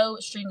felt so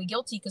extremely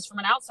guilty because from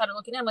an outsider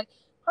looking in, I'm like,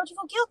 how'd you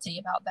feel guilty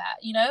about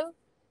that? You know?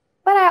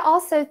 But I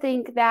also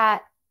think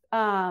that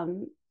I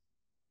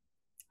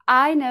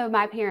know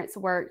my parents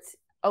worked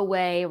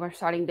away, were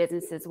starting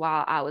businesses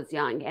while I was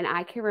young. And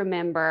I can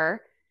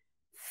remember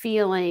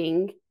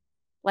feeling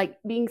like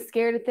being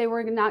scared that they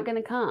were not going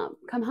to come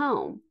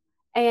home.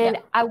 And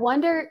I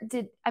wonder,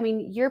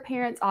 your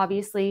parents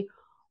obviously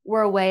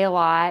were away a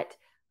lot,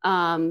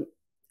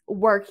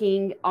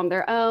 working on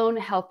their own,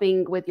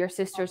 helping with your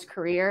sister's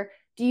career.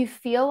 Do you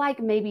feel like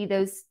maybe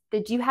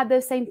did you have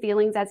those same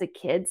feelings as a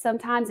kid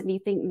sometimes? And do you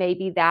think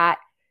maybe that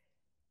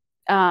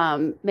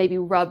maybe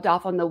rubbed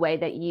off on the way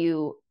that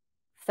you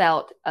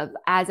felt of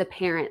as a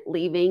parent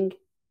leaving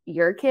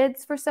your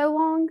kids for so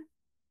long?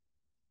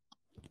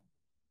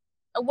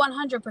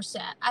 100%.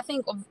 I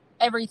think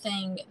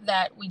everything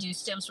that we do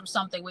stems from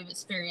something we've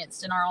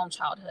experienced in our own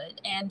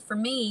childhood. And for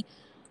me,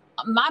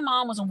 my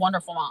mom was a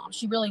wonderful mom.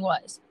 She really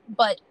was.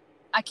 But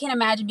I can't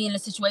imagine being in a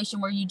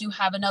situation where you do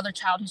have another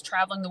child who's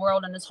traveling the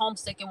world and is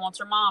homesick and wants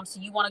her mom. So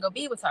you want to go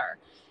be with her.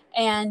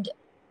 And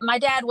my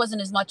dad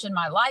wasn't as much in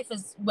my life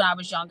as when I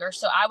was younger.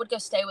 So I would go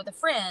stay with a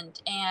friend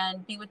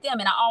and be with them.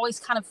 And I always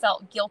kind of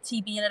felt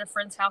guilty being at a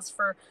friend's house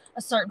for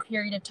a certain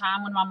period of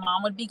time when my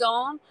mom would be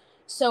gone.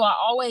 So I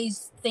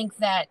always think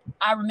that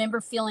I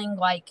remember feeling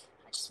like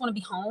I just want to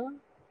be home.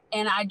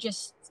 And I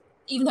just,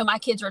 even though my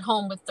kids are at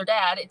home with their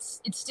dad,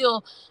 it's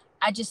still,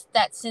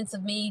 that sense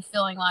of me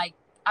feeling like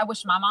I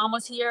wish my mom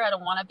was here. I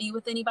don't want to be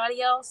with anybody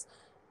else.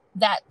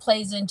 That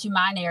plays into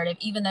my narrative,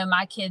 even though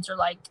my kids are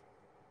like,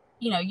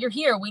 you know, you're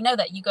here. We know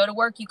that you go to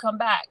work, you come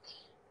back.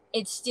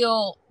 it's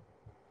still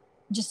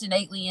just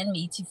innately in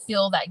me to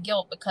feel that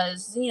guilt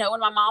because, you know, when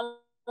my mom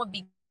would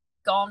be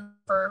gone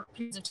for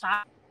periods of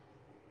time,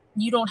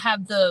 you don't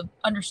have the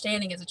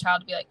understanding as a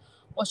child to be like,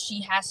 well,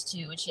 she has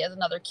to, and she has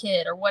another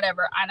kid or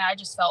whatever. And I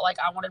just felt like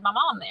I wanted my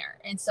mom there.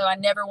 And so I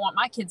never want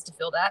my kids to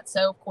feel that.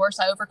 So of course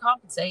I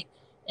overcompensate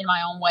in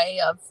my own way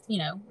of, you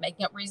know,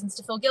 making up reasons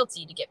to feel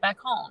guilty to get back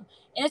home.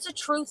 And it's a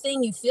true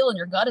thing you feel in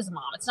your gut as a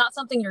mom. It's not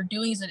something you're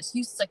doing as an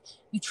excuse. It's like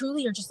you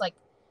truly are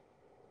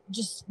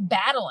just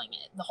battling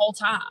it the whole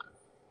time.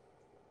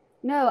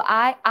 No,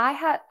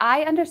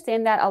 I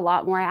understand that a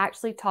lot more. I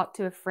actually talked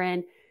to a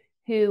friend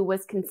who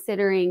was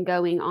considering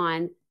going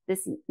on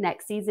this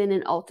next season,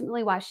 and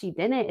ultimately why she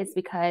didn't is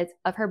because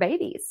of her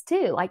babies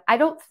too. Like, I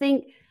don't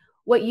think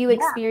what you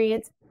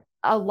experienced,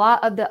 a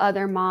lot of the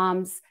other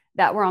moms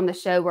that were on the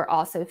show were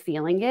also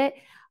feeling it.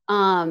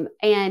 And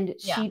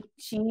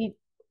she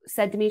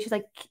said to me, she's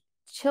like,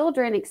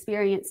 children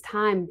experience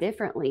time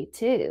differently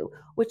too,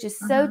 which is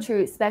so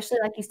true, especially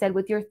like you said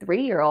with your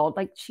 3-year-old.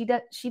 Like she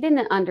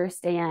didn't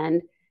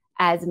understand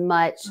as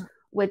much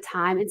with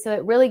time. And so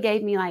it really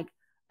gave me like,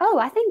 oh,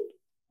 I think,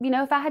 you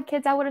know, if I had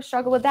kids, I would have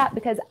struggled with that,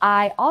 because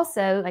I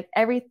also, like,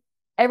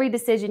 every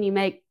decision you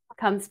make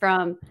comes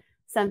from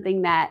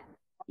something that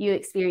you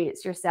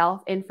experience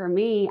yourself. And for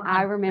me,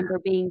 I remember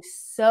being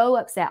so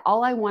upset.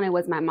 All I wanted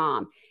was my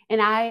mom.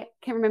 And I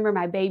can remember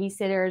my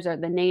babysitters or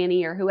the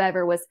nanny or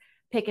whoever was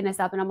picking us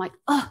up, and I'm like,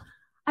 oh,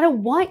 I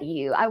don't want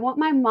you. I want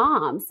my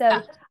mom.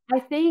 So I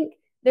think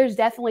there's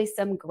definitely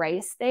some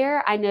grace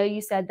there. I know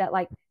you said that,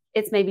 like,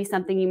 it's maybe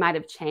something you might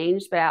have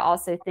changed, but I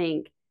also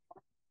think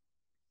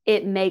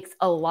it makes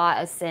a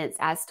lot of sense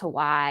as to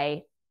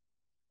why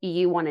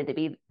you wanted to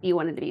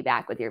be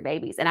back with your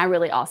babies. And I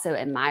really also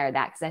admire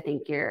that, because I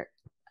think you're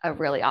a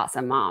really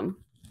awesome mom.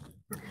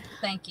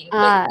 Thank you.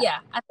 But yeah,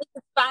 I think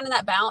it's finding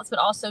that balance, but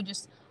also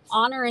just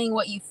honoring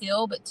what you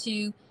feel. But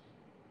to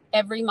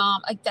every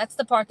mom, like, that's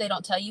the part they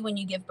don't tell you. When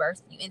you give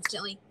birth,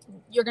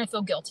 you're going to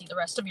feel guilty the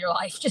rest of your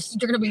life.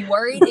 You're going to be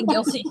worried and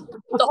guilty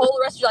the whole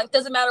rest of your life.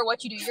 Doesn't matter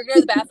what you do. You're going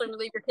to the bathroom and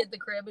leave your kid in the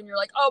crib, and you're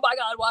like, oh my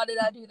God, why did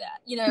I do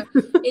that? You know,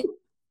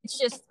 it's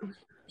just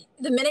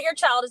the minute your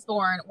child is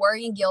born,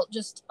 worry and guilt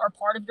just are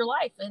part of your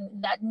life,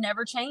 and that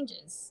never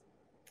changes.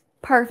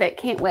 Perfect.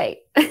 Can't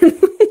wait.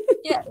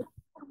 Yeah.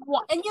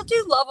 And you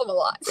do love them a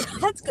lot. So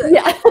that's good.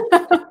 Yeah.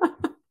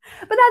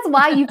 But that's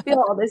why you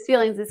feel all those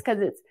feelings, is because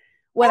it's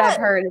what I've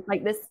heard. It's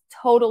like this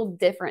total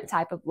different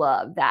type of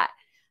love that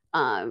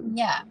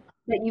that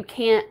you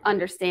can't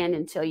understand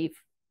until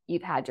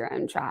you've had your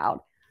own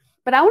child.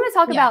 But I want to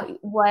talk about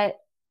what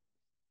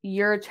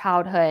your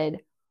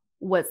childhood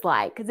was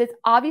like, because it's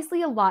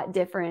obviously a lot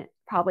different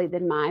probably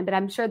than mine, but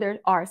I'm sure there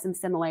are some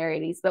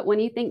similarities. But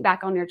when you think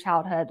back on your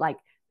childhood, like,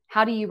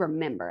 how do you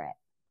remember it?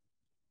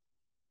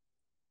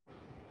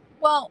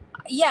 Well,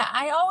 yeah,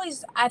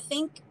 I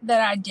think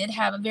that I did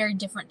have a very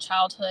different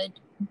childhood,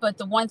 but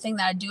the one thing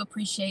that I do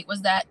appreciate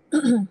was that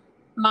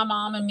my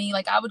mom and me,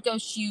 like, I would go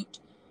shoot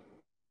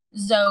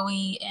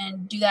Zoe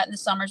and do that in the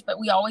summers, but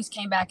we always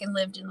came back and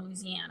lived in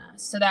Louisiana.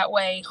 So that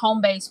way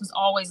home base was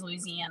always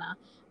Louisiana.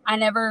 I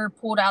never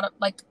pulled out of,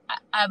 like,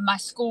 my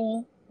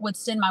school would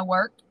send my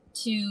work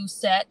to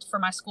set for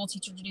my school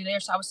teacher to do there.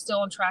 So I was still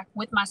on track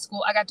with my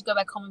school. I got to go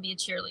back home and be a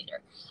cheerleader.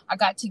 I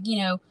got to,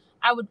 you know,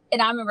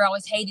 and I remember I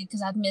always hated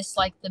because I'd missed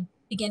like the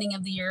beginning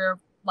of the year,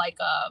 like,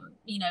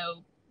 you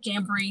know,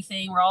 jamboree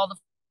thing where all the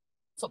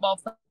football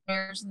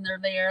players and they're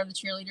there, the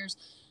cheerleaders.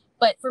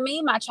 But for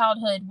me, my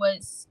childhood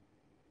was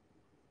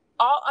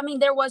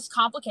there was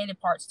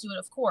complicated parts to it,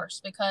 of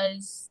course,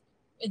 because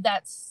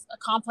that's a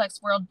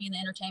complex world, being in the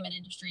entertainment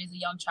industry as a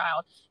young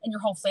child, and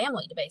your whole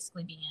family to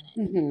basically be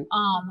in it.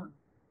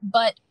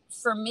 But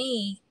for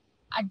me,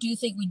 I do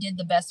think we did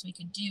the best we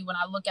could do when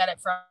I look at it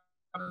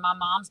from my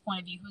mom's point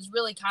of view, who's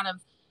really kind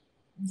of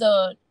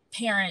the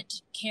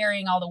parent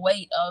carrying all the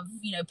weight of,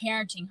 you know,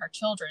 parenting her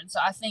children. So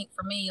I think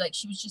for me, like,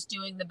 she was just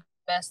doing the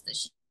best that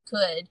she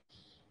could,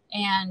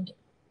 and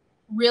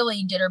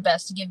really did her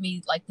best to give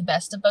me like the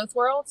best of both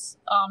worlds,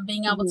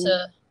 being able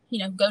to, you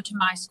know, go to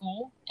my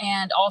school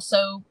and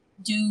also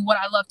do what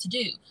I love to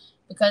do,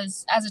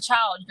 because as a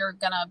child, you're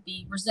gonna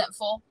be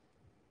resentful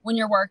when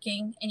you're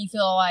working and you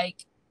feel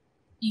like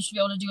you should be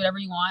able to do whatever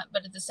you want,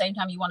 but at the same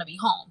time you want to be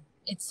home.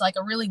 It's like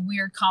a really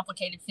weird,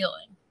 complicated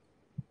feeling.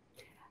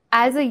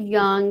 As a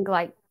young,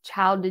 like,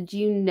 child, did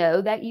you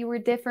know that you were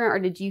different, or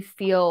did you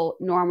feel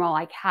normal?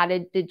 Like, how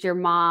did your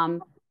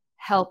mom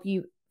help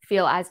you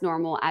feel as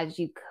normal as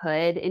you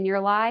could in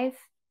your life?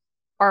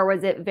 Or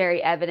was it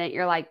very evident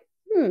you're like,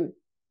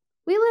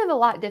 we live a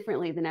lot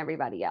differently than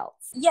everybody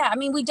else? Yeah, I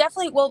mean, we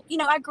definitely, well, you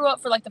know, I grew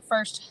up for like the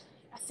first,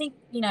 I think,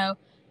 you know,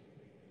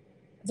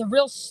 the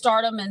real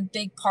stardom and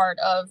big part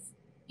of,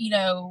 you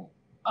know,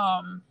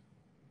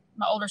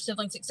 my older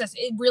siblings' success,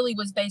 it really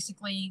was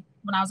basically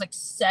when I was like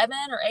 7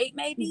 or 8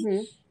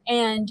 maybe.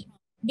 And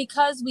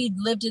because we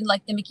lived in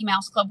like the Mickey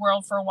Mouse Club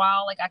world for a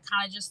while, like, I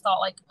kind of just thought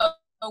like,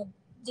 oh,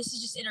 this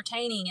is just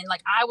entertaining, and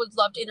like I would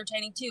love to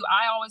entertaining too.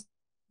 I always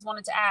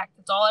wanted to act.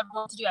 That's all I ever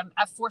wanted to do.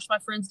 I forced my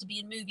friends to be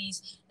in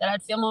movies that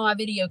I'd film on my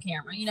video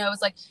camera. You know, it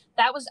was like,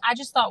 I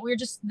just thought we were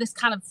just this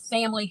kind of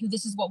family who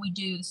this is what we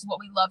do. This is what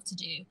we love to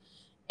do.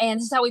 And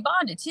this is how we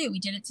bonded too. We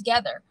did it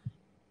together.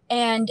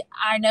 And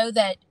I know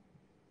that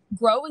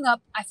growing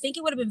up, I think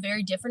it would have been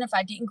very different if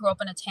I didn't grow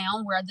up in a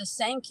town where the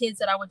same kids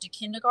that I went to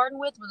kindergarten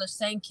with were the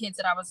same kids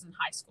that I was in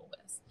high school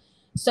with.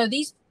 So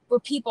these were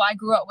people I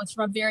grew up with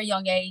from a very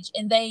young age,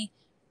 and they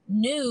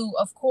knew,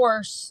 of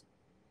course,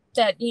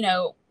 that, you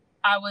know,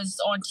 I was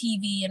on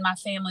TV and my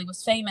family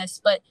was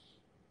famous, but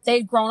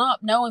they'd grown up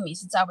knowing me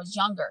since I was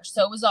younger.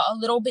 So it was a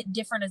little bit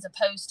different as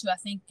opposed to, I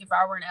think, if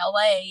I were in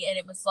LA and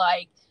it was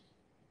like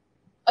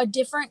a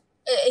different,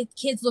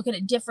 kids look at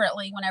it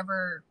differently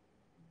whenever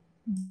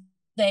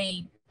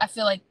I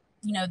feel like,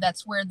 you know,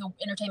 that's where the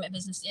entertainment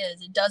business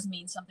is. It does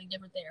mean something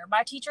different there.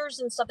 My teachers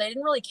and stuff, they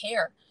didn't really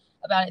care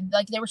about it.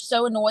 Like, they were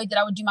so annoyed that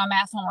I would do my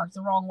math homework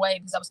the wrong way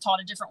because I was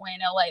taught a different way in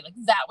LA. Like,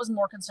 that was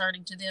more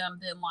concerning to them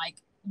than like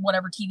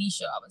whatever TV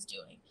show I was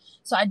doing.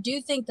 So I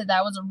do think that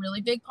that was a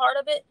really big part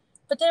of it.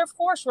 But there, of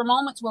course, were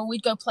moments where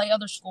we'd go play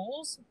other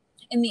schools,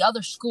 and the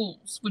other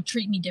schools would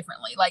treat me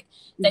differently. Like,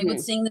 they would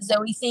sing the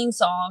Zoe theme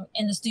song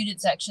in the student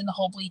section, the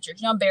whole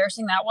bleachers. You know how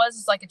embarrassing that was?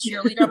 It's like a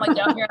cheerleader. I'm like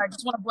down here, I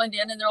just want to blend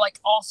in, and they're like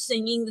all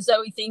singing the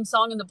Zoe theme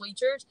song in the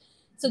bleachers.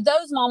 So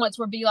those moments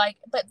would be like,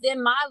 but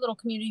then my little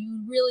community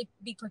would really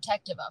be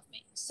protective of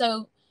me.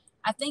 So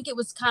I think it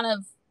was kind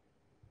of,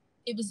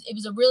 it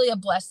was really a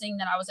blessing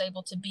that I was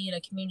able to be in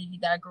a community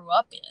that I grew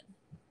up in.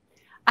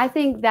 I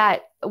think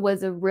that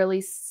was a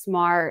really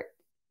smart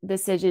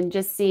decision,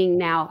 just seeing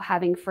now,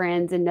 having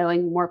friends and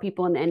knowing more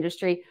people in the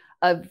industry,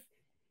 of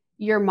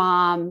your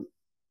mom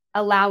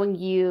allowing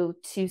you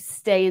to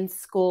stay in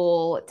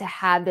school, to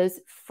have those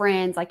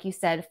friends, like you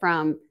said,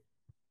 from,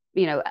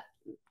 you know,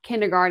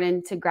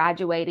 kindergarten to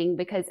graduating,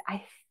 because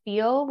I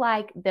feel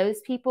like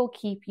those people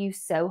keep you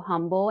so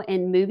humble.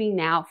 And moving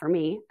now for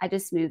me, I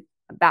just moved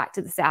back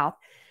to the South,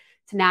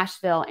 to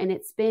Nashville, and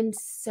it's been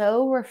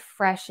so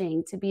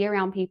refreshing to be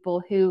around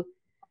people who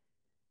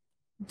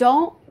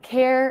don't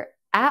care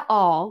at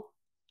all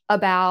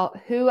about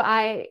who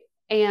I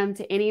am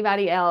to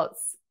anybody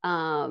else,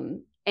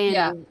 and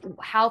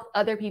how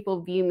other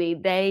people view me.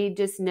 They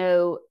just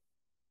know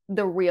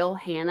the real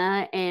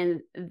Hannah,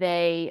 and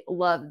they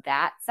love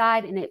that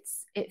side, and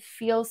it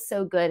feels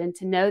so good. And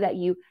to know that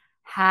you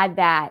had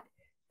that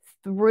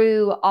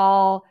through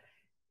all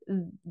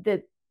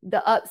the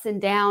ups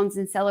and downs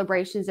and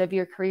celebrations of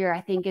your career,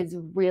 I think is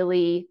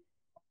really,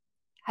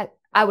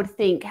 I would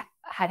think,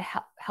 had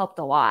helped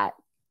a lot.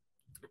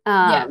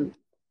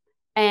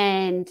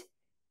 And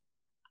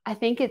I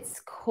think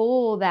it's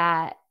cool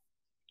that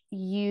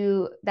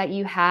you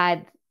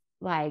had,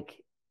 like,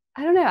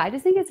 I don't know. I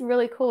just think it's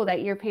really cool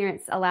that your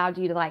parents allowed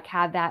you to like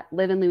have that,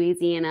 live in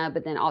Louisiana,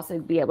 but then also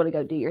be able to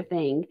go do your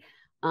thing.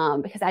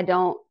 Because I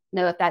don't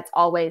know if that's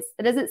always,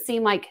 it doesn't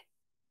seem like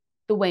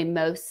the way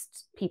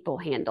most people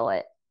handle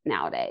it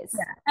nowadays.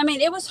 Yeah. I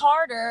mean, it was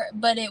harder,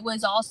 but it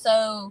was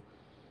also,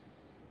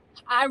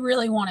 I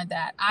really wanted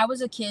that. I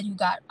was a kid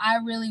I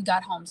really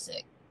got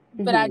homesick.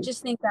 But I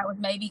just think that was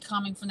maybe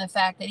coming from the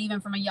fact that even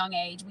from a young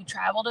age, we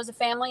traveled as a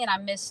family, and I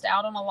missed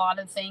out on a lot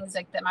of things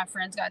like that my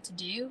friends got to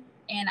do.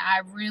 And I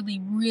really,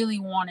 really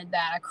wanted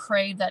that. I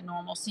craved that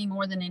normalcy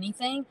more than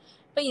anything.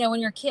 But, you know, when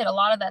you're a kid, a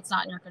lot of that's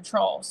not in your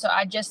control. So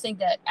I just think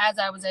that as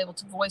I was able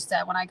to voice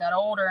that when I got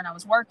older and I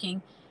was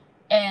working,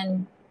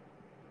 and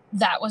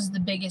that was the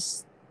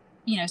biggest,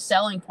 you know,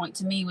 selling point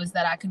to me, was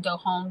that I could go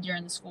home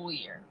during the school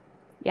year.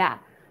 Yeah.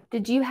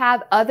 Did you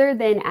have, other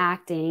than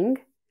acting,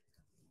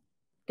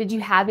 did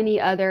you have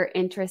any other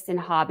interests and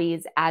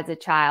hobbies as a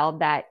child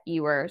that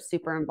you were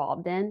super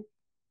involved in?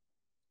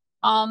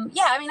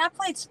 Yeah, I mean, I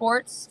played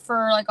sports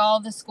for like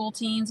all the school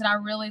teams, and I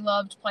really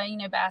loved playing,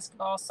 you know,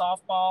 basketball, softball,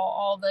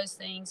 all those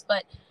things,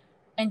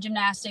 and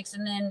gymnastics.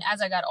 And then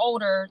as I got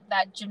older,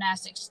 that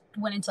gymnastics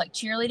went into like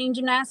cheerleading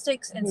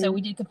gymnastics. And so we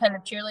did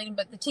competitive cheerleading,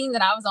 but the team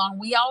that I was on,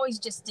 we always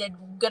just did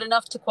good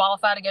enough to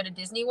qualify to go to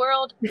Disney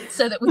World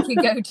so that we could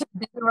go to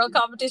Disney World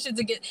competitions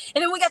and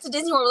then we got to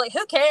Disney World, we're like,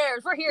 who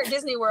cares? We're here at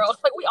Disney World.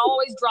 Like, we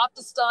always dropped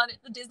a stunt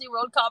at the Disney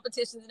World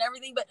competitions and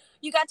everything. But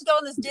you got to go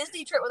on this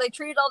Disney trip where they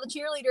treated all the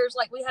cheerleaders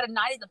like we had a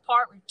night at the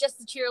park with just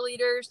the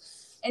cheerleaders,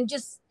 and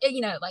just,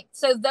 you know, like,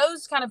 so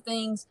those kind of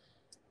things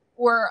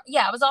were,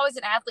 I was always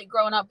an athlete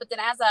growing up. But then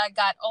as I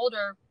got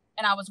older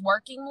and I was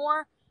working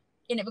more,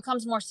 and it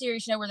becomes more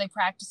serious, you know, where they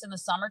practice in the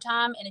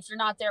summertime. And if you're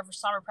not there for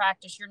summer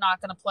practice, you're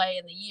not going to play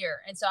in the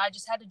year. And so I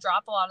just had to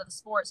drop a lot of the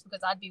sports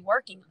because I'd be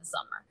working in the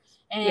summer.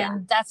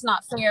 And that's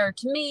not fair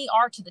to me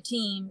or to the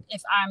team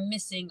if I'm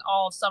missing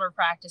all of summer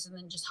practice and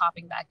then just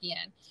hopping back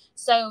in.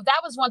 So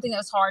that was one thing that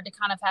was hard, to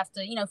kind of have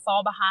to, you know,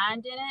 fall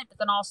behind in it, but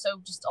then also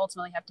just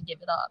ultimately have to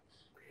give it up.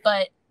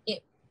 But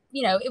it,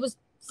 you know, it was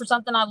for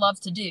something I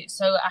love to do.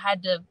 So I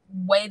had to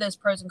weigh those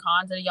pros and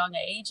cons at a young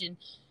age,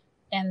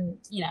 and,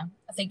 you know,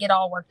 I think it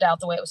all worked out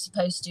the way it was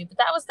supposed to, but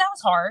that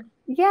was hard.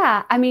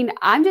 Yeah. I mean,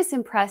 I'm just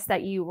impressed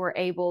that you were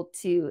able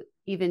to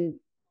even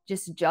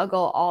just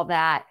juggle all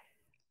that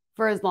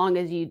for as long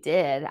as you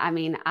did. I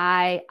mean,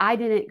 I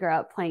didn't grow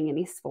up playing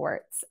any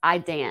sports. I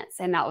danced,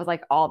 and that was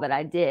like all that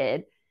I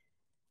did.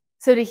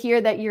 So to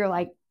hear that you're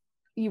like,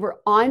 you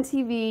were on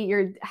TV,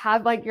 you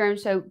have like your own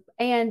show,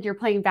 and you're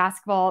playing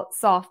basketball,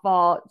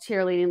 softball,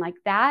 cheerleading, like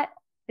that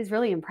is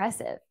really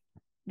impressive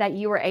that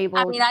you were able.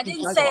 I mean, I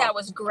didn't say I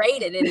was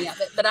great at any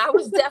of it, but I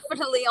was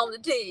definitely on the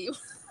team.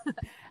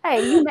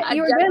 Hey, you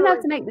were good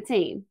enough to make the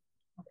team.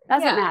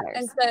 That's what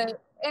matters.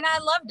 And I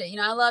loved it.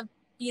 I loved,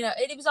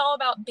 it was all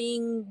about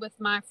being with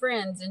my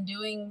friends and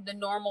doing the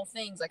normal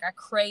things. Like I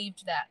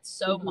craved that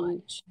so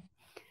much.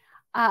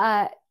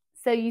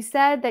 So you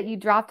said that you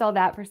dropped all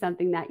that for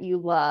something that you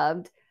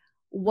loved.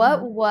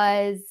 What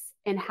was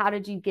and how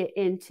did you get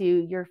into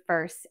your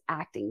first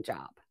acting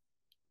job?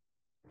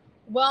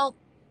 Well,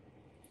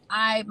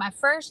 my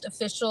first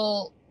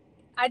official,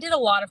 I did a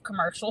lot of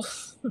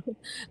commercials.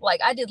 Like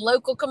I did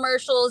local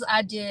commercials,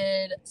 I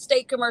did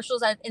state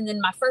commercials, and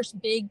then my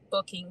first big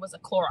booking was a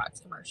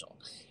Clorox commercial.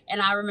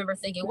 And I remember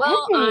thinking,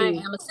 well,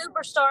 I am a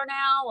superstar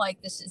now.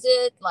 Like, this is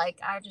it. Like,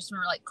 I just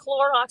remember, like,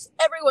 Clorox.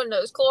 Everyone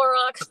knows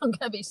Clorox. I'm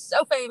going to be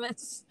so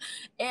famous.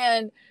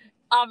 And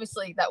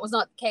obviously that was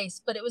not the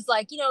case. But it was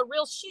like, a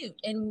real shoot.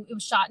 And it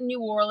was shot in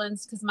New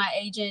Orleans because my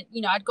agent,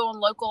 I'd go on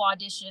local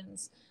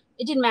auditions.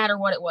 It didn't matter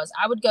what it was.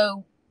 I would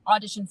go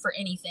audition for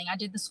anything. I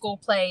did the school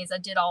plays. I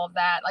did all of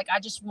that. Like, I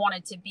just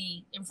wanted to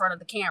be in front of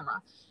the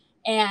camera.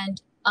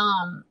 And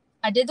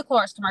I did the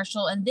Clorox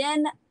commercial. And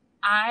then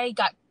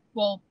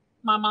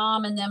my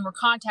mom and them were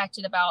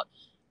contacted about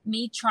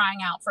me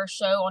trying out for a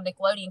show on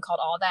Nickelodeon called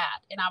All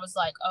That. And I was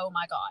like, oh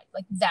my God,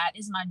 like that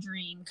is my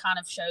dream kind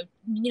of show.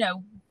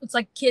 It's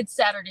like Kids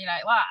Saturday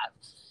Night Live.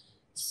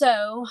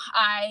 So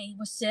I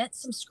was sent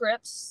some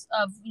scripts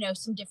of,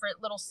 some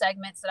different little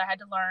segments that I had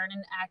to learn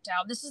and act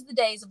out. This is the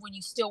days of when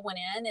you still went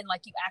in and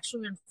like you actually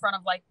were in front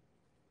of like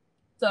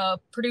the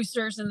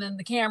producers and then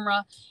the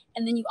camera.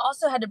 And then you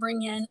also had to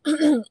bring in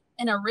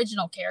an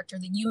original character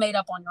that you made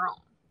up on your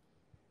own.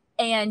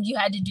 And you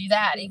had to do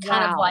that and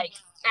kind of like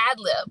ad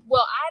lib.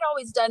 Well, I'd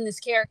always done this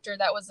character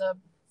that was a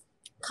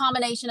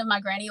combination of my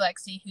Granny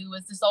Lexi, who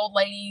was this old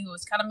lady who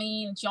was kind of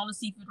mean, and she owned a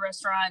seafood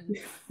restaurant and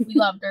we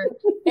loved her.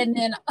 And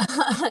then,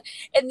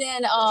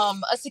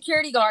 a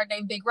security guard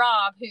named Big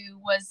Rob, who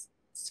was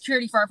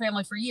security for our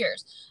family for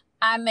years.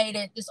 I made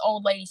it this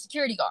old lady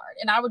security guard,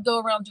 and I would go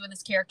around doing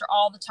this character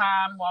all the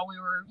time while we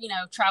were,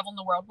 traveling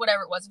the world,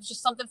 whatever it was. It was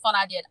just something fun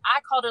I did. I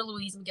called her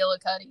Louise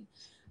McGillicuddy.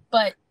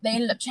 But they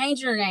ended up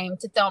changing her name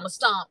to Thelma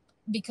Stump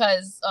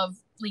because of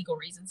legal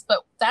reasons.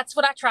 But that's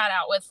what I tried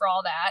out with for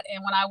all that.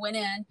 And when I went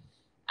in,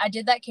 I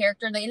did that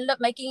character, and they ended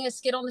up making a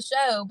skit on the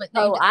show. But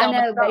I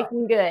know,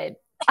 making good.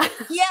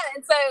 Yeah,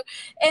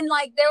 and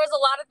like there was a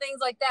lot of things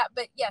like that.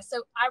 But yeah,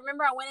 so I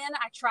remember I went in,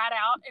 I tried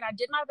out, and I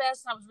did my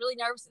best, and I was really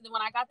nervous. And then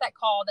when I got that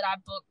call that I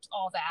booked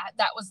all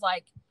that was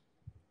like,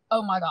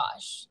 oh my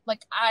gosh,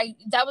 like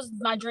that was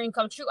my dream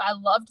come true. I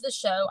loved the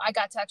show. I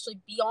got to actually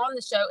be on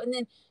the show, and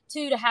then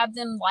to have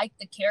them like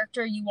the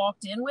character you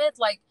walked in with,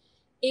 like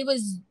it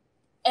was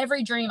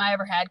every dream I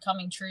ever had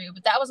coming true.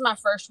 But that was my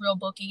first real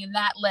booking, and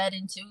that led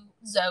into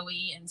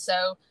Zoe. And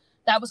so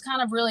that was kind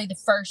of really the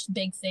first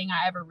big thing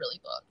I ever really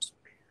booked.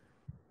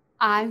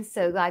 I'm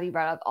so glad you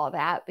brought up All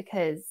That,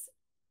 because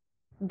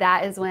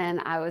that is when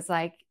I was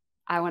like,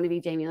 I want to be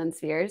Jamie Lynn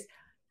Spears,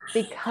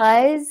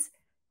 because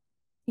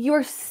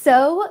you're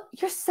so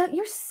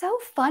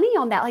funny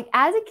on that. Like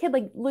as a kid,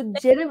 like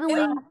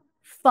legitimately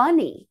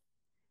funny.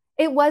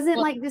 It wasn't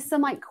like just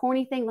some like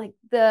corny thing, like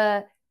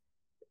the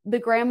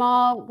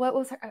grandma, what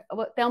was her,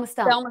 Thelma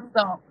Stump. Thelma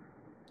Stump.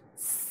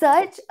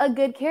 Such a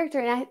good character.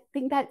 And I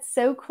think that's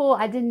so cool.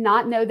 I did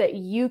not know that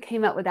you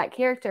came up with that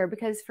character,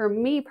 because for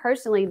me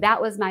personally,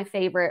 that was my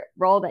favorite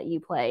role that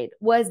you played.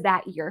 Was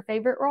that your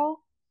favorite role?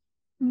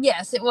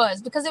 Yes, it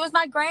was, because it was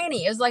my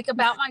granny. It was like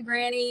about my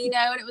granny,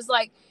 and it was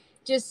like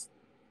just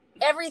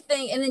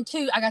everything. And then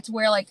too, I got to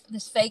wear like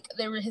this fake,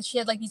 she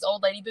had like these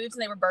old lady boobs,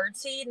 and they were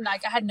birdseed, and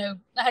like I had no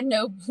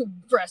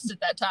breasts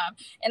at that time,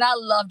 and I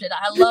loved it.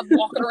 I loved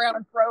walking around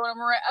and throwing them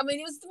around. I mean,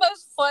 it was the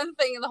most fun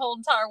thing in the whole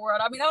entire world.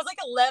 I mean, I was like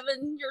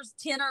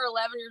 10 or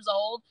 11 years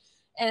old,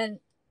 and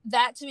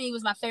that to me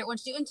was my favorite one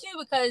to do. And two,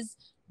 because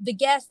the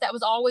guest that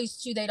was always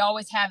too, they'd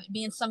always have it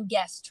being some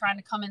guest trying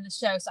to come in the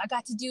show, so I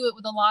got to do it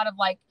with a lot of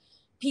like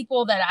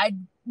people that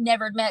I'd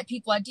never met,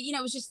 people I did,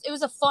 it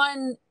was a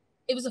fun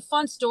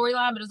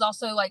storyline, but it was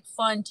also like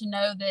fun to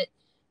know that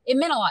it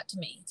meant a lot to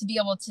me to be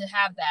able to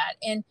have that.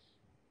 And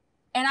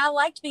I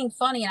liked being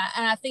funny.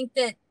 And I think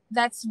that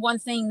that's one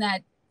thing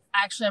that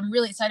actually I'm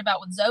really excited about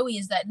with Zoe,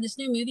 is that in this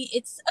new movie,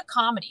 it's a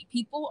comedy.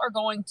 People are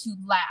going to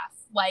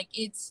laugh. Like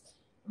it's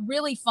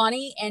really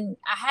funny. And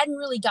I hadn't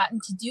really gotten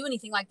to do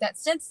anything like that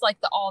since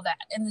like the All That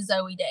and the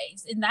Zoe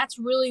days. And that's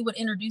really what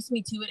introduced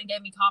me to it and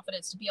gave me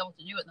confidence to be able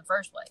to do it in the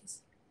first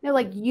place.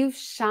 Like you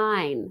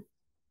shine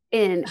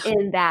in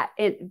that,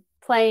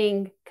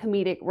 playing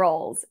comedic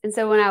roles. And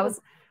so when I was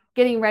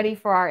getting ready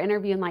for our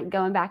interview and like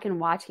going back and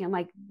watching, I'm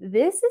like,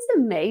 this is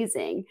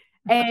amazing.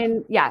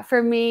 And yeah,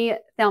 for me,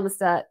 Thelma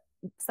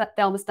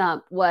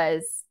Stump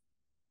was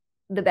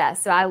the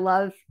best. So I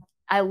love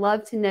I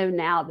love to know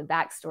now the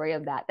backstory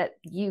of that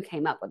you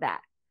came up with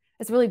that.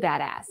 It's really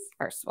badass,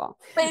 first of all.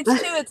 But it's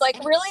true. It's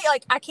like, really,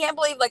 like, I can't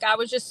believe, like, I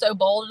was just so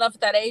bold enough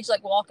at that age,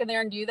 like, walk in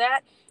there and do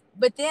that.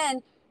 But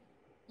then,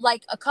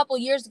 like, a couple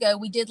years ago,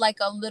 we did like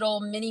a little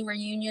mini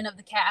reunion of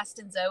the cast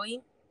and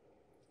Zoe.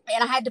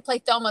 And I had to play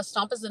Thelma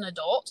Stump as an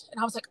adult. And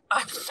I was like,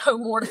 I'm so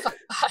mortified.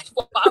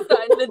 Why would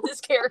I invent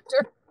this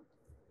character?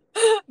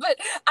 But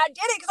I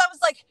did it because I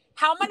was like,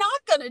 how am I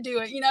not going to do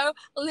it? You know,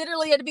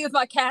 literally had to be with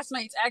my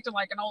castmates acting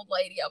like an old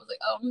lady. I was like,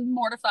 oh, I'm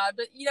mortified.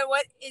 But you know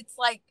what? It's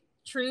like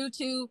true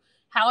to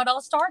how it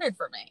all started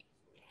for me.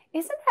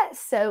 Isn't that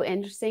so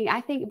interesting?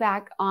 I think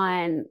back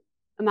on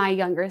my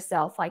younger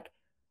self, like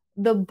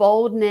the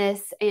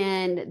boldness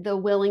and the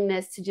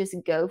willingness to just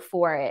go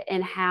for it,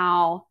 and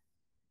how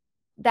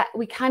that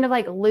we kind of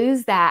like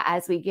lose that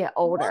as we get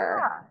older.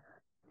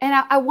 Yeah.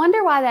 And I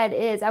wonder why that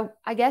is.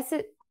 I guess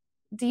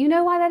do you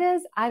know why that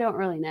is? I don't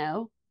really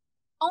know.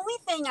 Only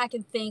thing I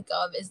can think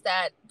of is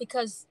that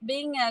because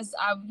being as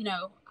I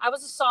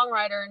was a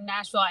songwriter in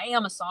Nashville, I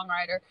am a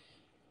songwriter,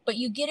 but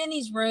you get in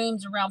these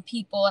rooms around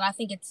people, and I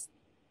think it's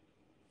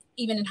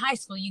even in high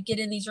school, you get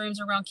in these rooms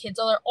around kids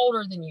that are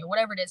older than you,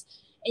 whatever it is,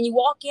 and you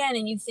walk in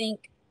and you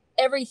think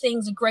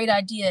everything's a great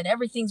idea and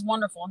everything's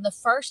wonderful. And the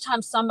first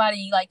time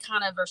somebody like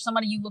kind of, or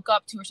somebody you look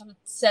up to or something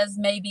says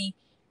maybe,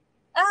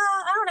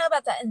 I don't know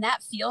about that, and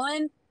that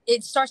feeling,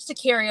 it starts to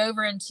carry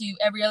over into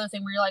every other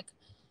thing where you're like,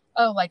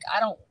 oh, like I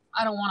don't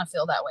want to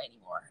feel that way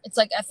anymore. It's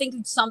like, I think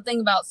it's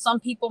something about some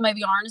people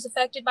maybe aren't as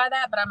affected by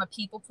that, but I'm a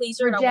people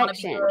pleaser and I want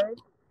to be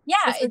good.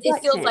 Yeah,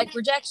 it feels like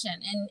rejection.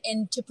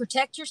 And to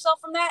protect yourself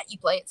from that, you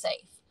play it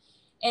safe.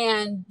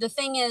 And the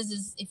thing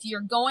is if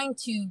you're going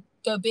to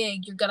go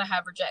big, you're going to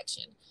have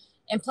rejection.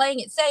 And playing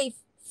it safe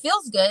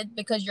feels good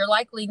because you're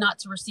likely not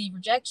to receive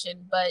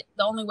rejection. But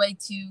the only way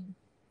to,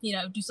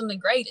 do something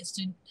great is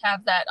to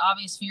have that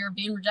obvious fear of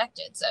being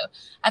rejected. So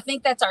I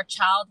think that's our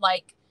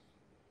childlike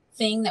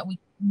thing that we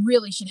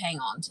really should hang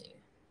on to.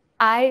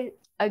 I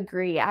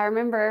agree. I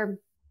remember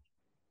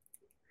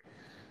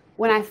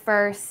when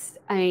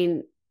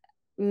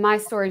my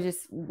story is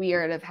just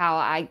weird of how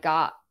I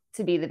got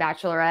to be the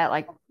Bachelorette.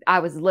 Like, I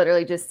was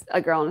literally just a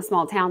girl in a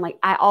small town. Like,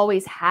 I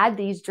always had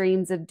these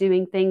dreams of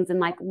doing things and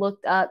like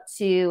looked up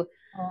to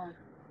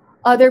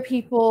other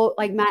people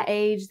like my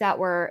age that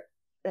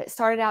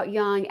started out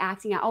young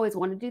acting. I always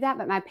wanted to do that,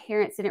 but my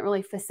parents didn't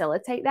really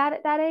facilitate that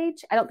at that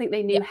age. I don't think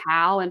they knew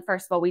how. And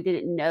first of all, we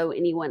didn't know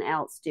anyone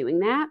else doing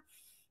that.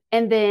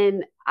 And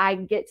then I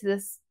get to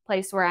this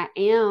place where I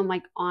am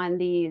like on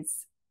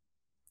these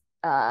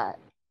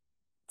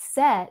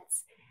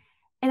sets.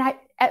 And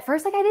at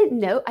first, like,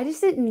 I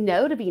just didn't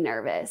know to be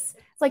nervous.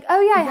 It's like,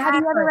 oh yeah, have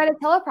you ever read a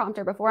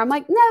teleprompter before? I'm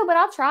like, no, but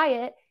I'll try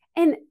it.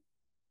 And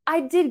I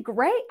did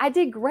great,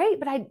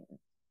 but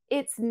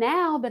it's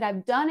now that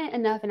I've done it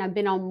enough and I've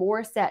been on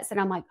more sets and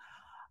I'm like,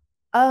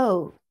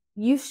 oh,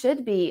 you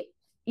should,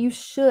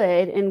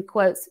 in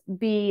quotes,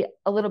 be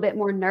a little bit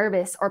more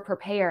nervous or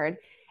prepared.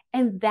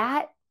 And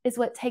that is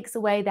what takes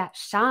away that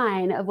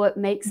shine of what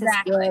makes us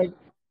good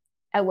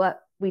at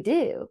what we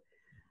do.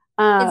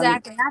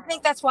 Exactly. And I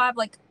think that's why I've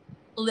like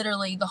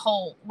literally the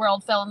whole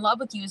world fell in love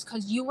with you, is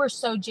because you were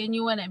so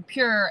genuine and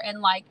pure. And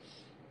like,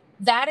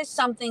 that is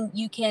something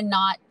you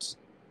cannot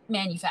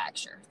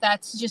manufacture.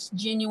 That's just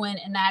genuine.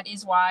 And that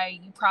is why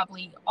you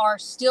probably are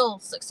still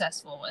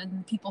successful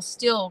and people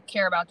still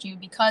care about you,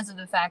 because of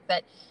the fact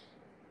that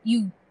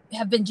you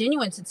have been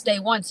genuine since day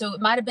one. So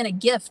it might have been a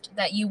gift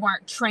that you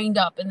weren't trained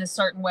up in this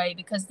certain way,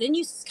 because then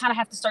you kind of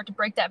have to start to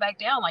break that back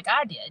down like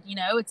I did.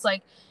 It's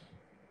like,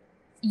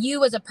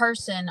 you as a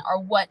person are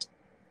what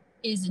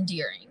is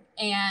endearing,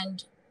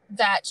 and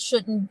that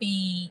shouldn't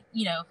be,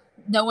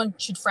 no one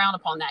should frown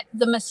upon that.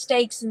 The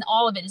mistakes and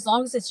all of it, as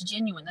long as it's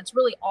genuine, that's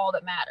really all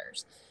that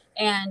matters.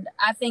 And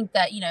I think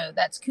that,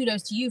 that's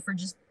kudos to you for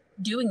just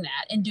doing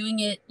that, and doing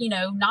it,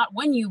 not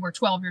when you were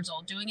 12 years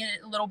old, doing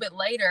it a little bit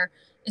later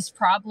is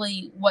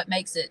probably what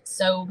makes it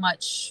so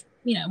much,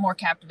 more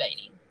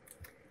captivating.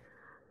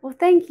 Well,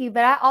 thank you.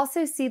 But I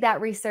also see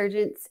that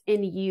resurgence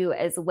in you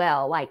as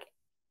well. Like,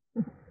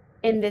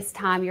 in this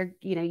time,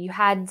 you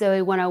had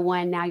Zoe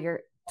 101. Now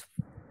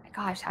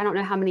gosh, I don't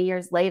know how many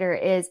years later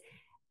it is.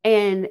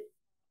 And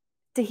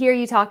to hear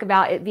you talk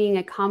about it being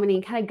a comedy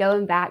and kind of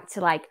going back to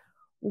like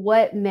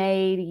what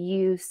made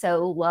you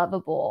so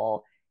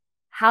lovable,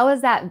 how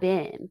has that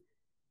been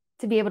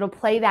to be able to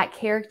play that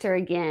character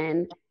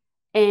again?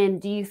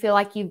 And do you feel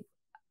like you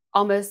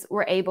almost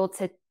were able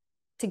to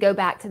go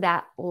back to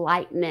that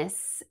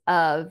lightness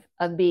of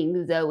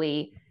being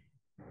Zoe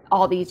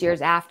all these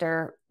years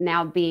after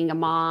now being a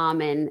mom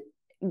and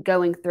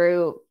going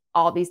through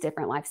all these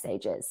different life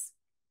stages?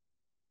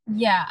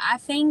 Yeah, I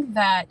think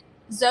that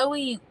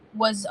Zoe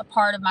was a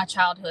part of my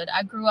childhood.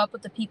 I grew up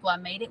with the people I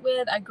made it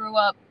with. I grew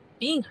up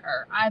being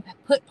her. I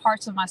put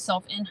parts of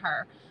myself in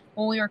her.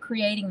 When we were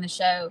creating the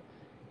show,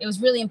 it was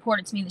really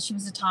important to me that she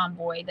was a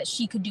tomboy, that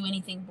she could do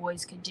anything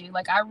boys could do.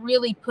 Like, I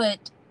really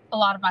put a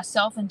lot of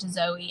myself into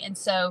Zoe. And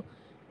so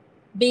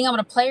being able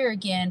to play her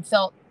again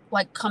felt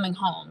like coming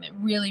home. It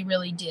really,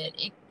 really did.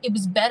 it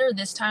was better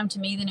this time to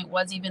me than it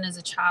was even as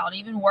a child.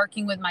 Even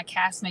working with my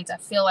castmates, I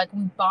feel like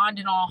we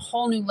bonded on a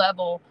whole new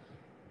level.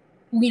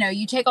 You know,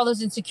 you take all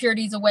those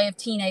insecurities away of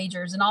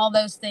teenagers and all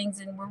those things,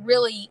 and we're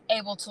really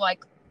able to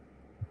like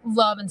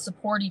love and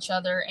support each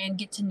other and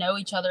get to know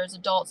each other as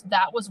adults.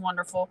 That was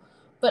wonderful.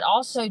 But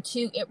also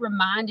too, it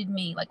reminded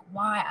me like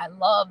why I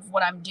love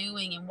what I'm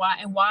doing, and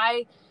why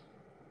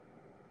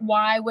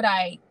would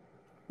I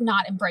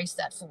not embrace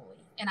that fully.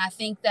 And I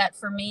think that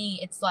for me,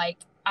 it's like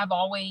I've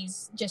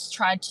always just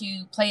tried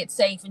to play it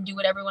safe and do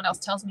what everyone else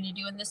tells me to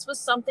do. And this was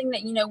something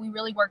that, you know, we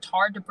really worked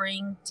hard to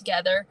bring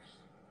together.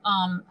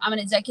 I'm an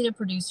executive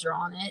producer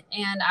on it,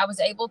 and I was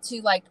able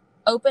to like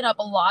open up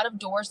a lot of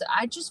doors that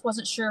I just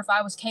wasn't sure if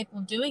I was capable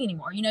of doing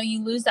anymore. You know,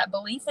 you lose that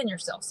belief in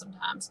yourself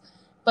sometimes.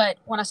 But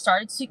when I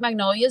started Sweet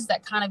Magnolias,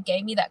 that kind of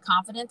gave me that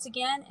confidence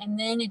again. And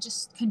then it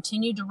just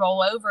continued to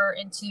roll over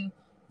into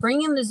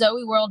bringing the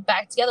Zoe world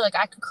back together. Like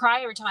I could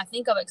cry every time I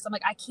think of it, because I'm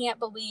like, I can't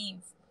believe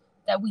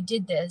that we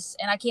did this,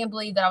 and I can't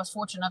believe that I was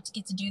fortunate enough to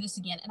get to do this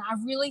again. And I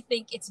really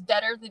think it's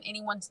better than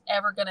anyone's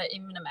ever gonna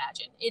even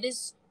imagine. It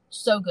is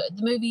so good.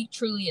 The movie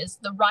truly is.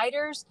 The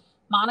writers,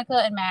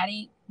 Monica and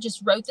Maddie,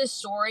 just wrote this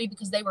story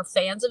because they were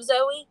fans of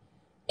Zoe,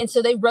 and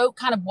so they wrote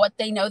kind of what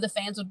they know the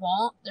fans would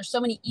want. There's so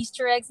many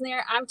Easter eggs in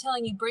there. I'm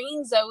telling you,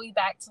 bringing Zoe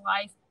back to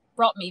life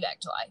brought me back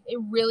to life. It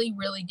really,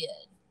 really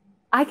did.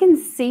 I can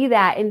see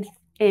that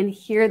and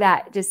hear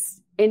that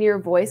just in your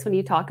voice when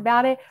you talk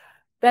about it.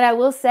 But I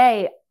will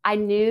say, I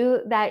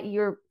knew that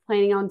you're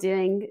planning on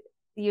doing,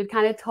 you'd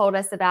kind of told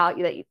us about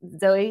that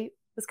Zoe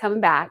was coming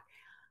back,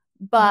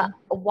 but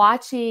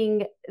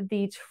watching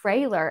the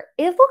trailer,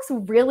 it looks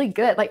really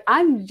good. Like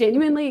I'm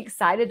genuinely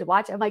excited to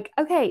watch it. I'm like,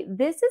 okay,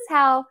 this is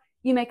how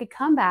you make a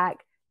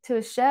comeback to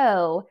a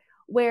show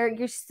where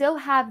you still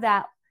have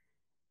that,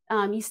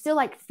 you still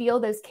like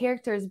feel those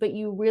characters, but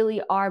you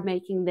really are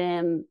making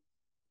them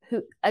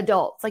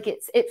adults. Like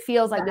it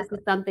feels like this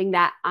is something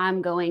that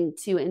I'm going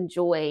to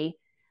enjoy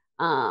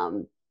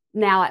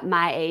now at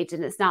my age.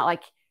 And it's not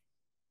like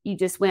you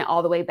just went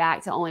all the way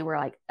back to only where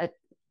like a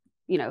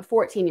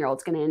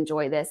 14-year-old's going to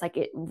enjoy this. Like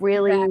it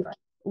really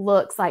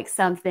looks like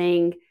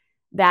something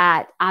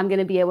that I'm going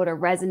to be able to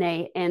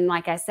resonate. And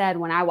like I said,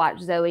 when I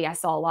watched Zoe, I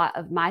saw a lot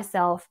of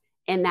myself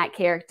in that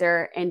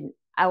character, and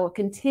I will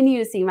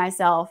continue to see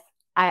myself,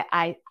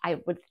 I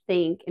would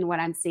think, in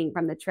what I'm seeing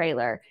from the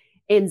trailer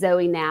in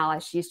Zoe now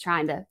as she's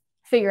trying to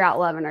figure out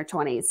love in her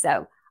 20s.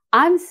 So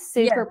I'm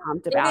super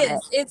pumped about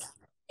it.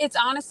 It's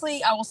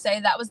honestly, I will say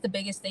that was the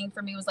biggest thing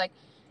for me, was like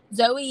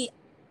Zoe,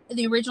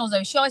 the original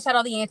Zoe, she always had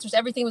all the answers.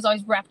 Everything was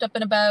always wrapped up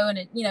in a bow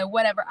and,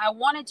 whatever. I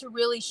wanted to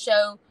really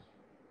show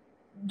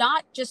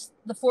not just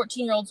the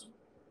 14-year-olds,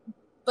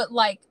 but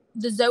like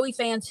the Zoe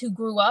fans who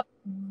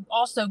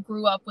also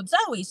grew up with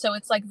Zoe. So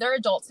it's like they're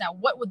adults now.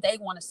 What would they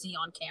want to see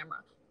on camera?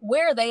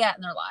 Where are they at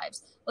in their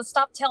lives? Let's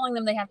stop telling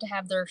them they have to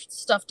have their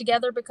stuff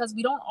together, because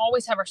we don't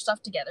always have our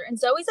stuff together. And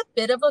Zoe's a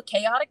bit of a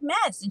chaotic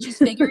mess, and she's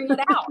figuring it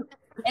out.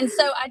 And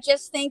so I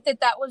just think that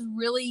was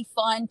really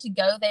fun to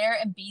go there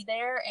and be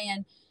there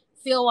and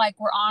feel like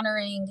we're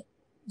honoring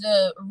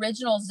the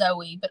original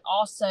Zoe, but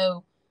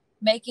also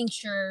making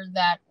sure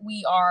that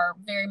we are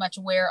very much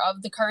aware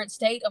of the current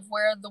state of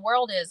where the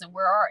world is and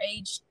where our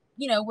age,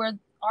 where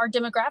our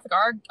demographic,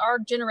 our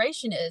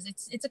generation is.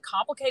 It's a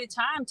complicated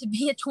time to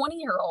be a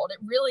 20-year-old. It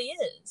really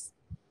is.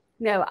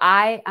 No,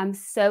 I'm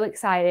so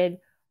excited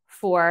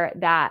for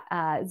that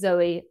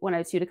Zoe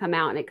 102 to come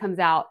out, and it comes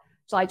out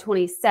July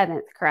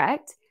 27th,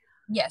 correct?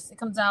 Yes, it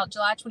comes out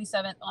July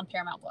 27th on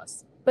Paramount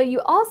Plus. But you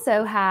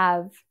also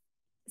have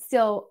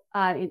still,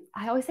 I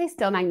always say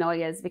Still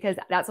Magnolias because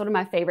that's one of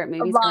my favorite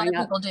movies growing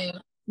up. A lot of people do.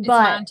 It's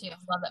but mine too.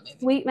 I love that movie.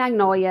 Sweet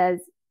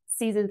Magnolias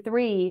season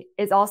 3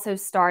 is also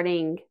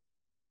starting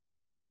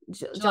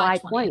July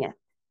 20th.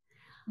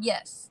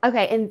 Yes.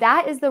 Okay, and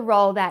that is the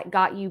role that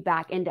got you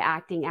back into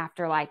acting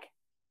after like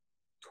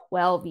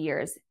 12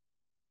 years.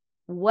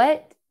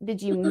 What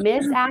did you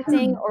miss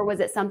acting, or was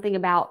it something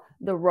about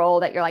the role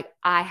that you're like,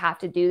 I have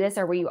to do this,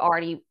 or were you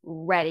already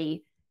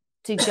ready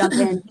to jump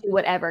into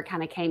whatever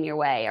kind of came your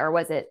way, or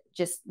was it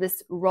just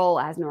this role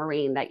as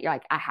Noreen that you're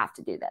like, I have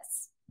to do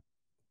this?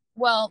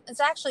 Well, it's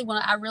actually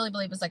one I really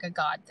believe is like a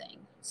God thing.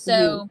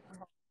 So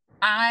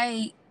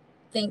I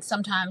think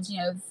sometimes,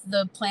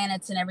 the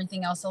planets and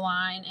everything else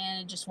align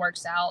and it just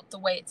works out the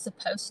way it's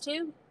supposed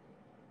to.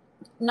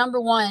 Number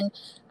one,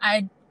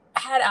 I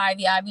had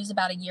Ivy. Ivy was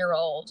about a year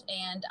old,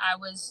 and I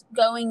was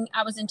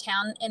in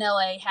town in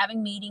LA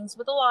having meetings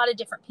with a lot of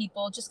different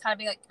people, just kind of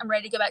being like, I'm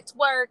ready to go back to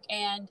work,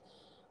 and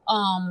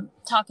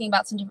talking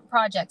about some different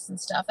projects and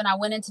stuff. And I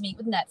went in to meet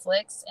with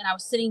Netflix, and I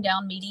was sitting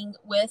down meeting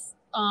with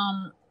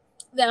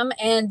them,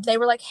 and they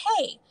were like,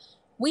 hey,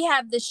 we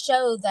have this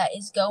show that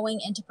is going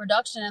into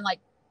production in like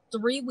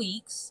 3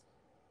 weeks.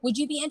 Would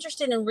you be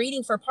interested in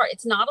reading for a part?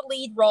 It's not a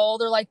lead role.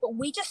 They're like, but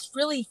we just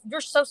really,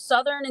 you're so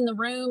Southern in the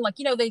room. Like,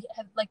 they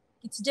have like,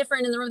 it's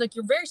different in the room. Like,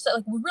 you're very,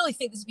 like, we really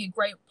think this would be a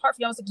great part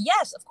for you. I was like,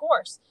 yes, of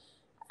course.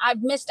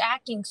 I've missed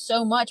acting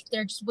so much, but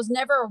there just was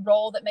never a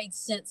role that made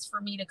sense for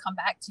me to come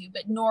back to.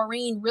 But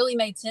Noreen really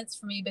made sense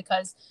for me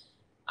because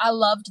I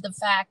loved the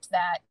fact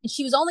that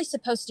she was only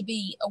supposed to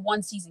be a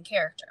 1-season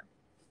character.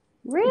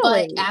 But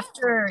Really?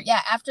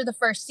 after the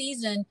first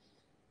season,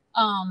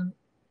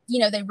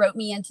 they wrote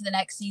me into the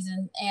next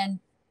season, and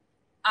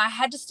I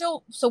had to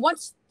still. So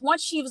once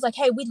she was like,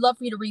 "Hey, we'd love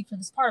for you to read for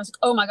this part," I was like,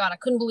 "Oh my god, I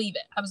couldn't believe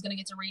it! I was going to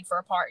get to read for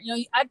a part."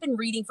 I'd been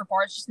reading for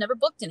parts, just never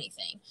booked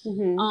anything.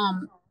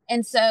 Mm-hmm.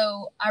 And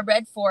so I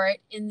read for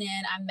it, and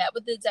then I met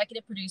with the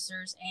executive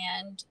producers,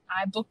 and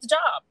I booked the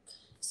job.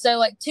 So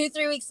like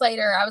 2-3 weeks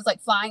later, I was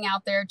like flying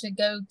out there to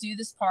go do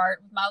this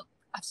part with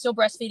I'm still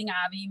breastfeeding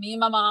Ivy, me and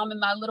my mom and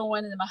my little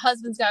one, and then my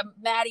husband's got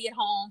Maddie at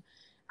home.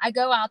 I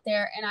go out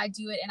there and I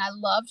do it, and I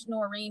loved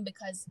Noreen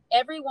because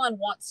everyone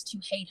wants to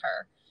hate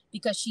her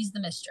because she's the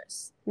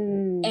mistress.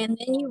 And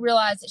then you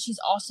realize that she's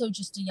also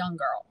just a young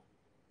girl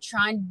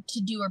trying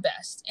to do her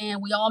best,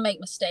 and we all make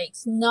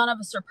mistakes. None of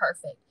us are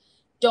perfect.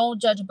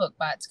 Don't judge a book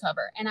by its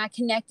cover. And I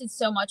connected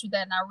so much with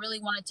that, and I really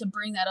wanted to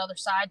bring that other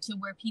side to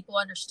where people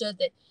understood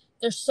that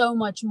there's so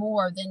much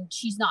more than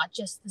she's not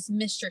just this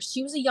mistress.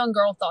 She was a young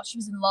girl, thought she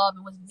was in love,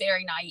 and was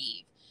very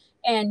naive.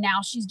 And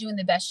now she's doing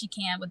the best she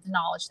can with the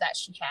knowledge that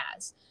she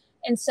has.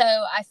 And so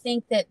I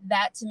think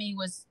that to me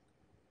was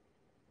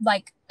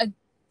like a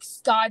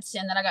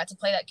godsend that I got to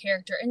play that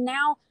character. And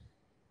now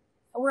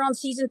we're on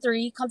season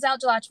 3, comes out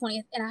July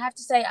 20th. And I have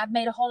to say, I've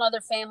made a whole other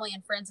family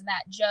and friends in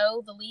that.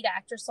 Jo, the lead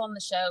actress on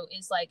the show,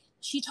 is like,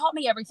 she taught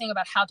me everything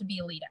about how to be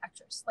a lead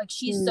actress. Like,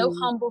 she is so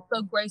humble,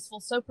 so graceful,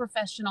 so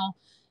professional.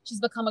 She's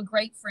become a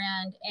great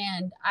friend.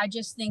 And I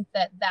just think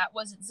that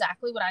was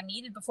exactly what I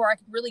needed before I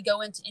could really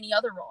go into any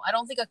other role. I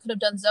don't think I could have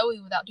done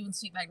Zoe without doing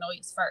Sweet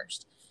Magnolias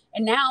first.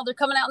 And now they're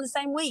coming out in the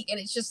same week. And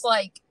it's just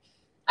like,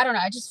 I don't know.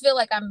 I just feel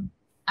like I'm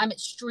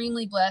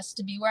extremely blessed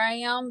to be where I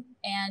am.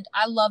 And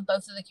I love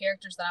both of the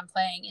characters that I'm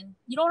playing. And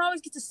you don't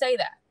always get to say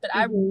that, but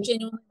I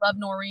genuinely love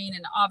Noreen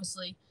and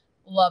obviously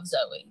love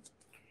Zoe.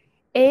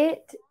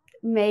 It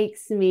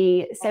makes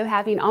me so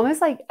happy and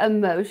almost like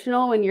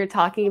emotional when you're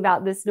talking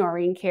about this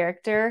Noreen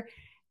character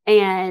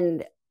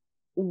and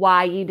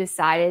why you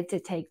decided to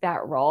take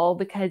that role,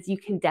 because you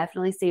can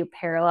definitely see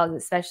parallels,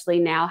 especially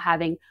now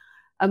having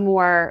a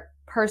more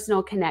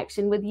personal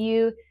connection with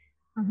you.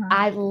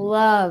 I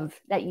love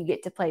that you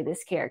get to play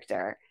this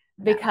character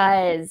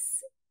because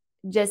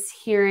just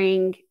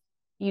hearing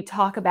you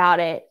talk about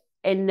it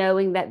and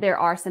knowing that there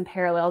are some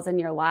parallels in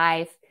your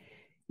life.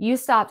 You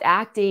stopped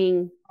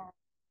acting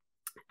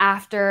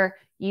after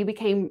you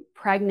became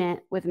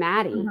pregnant with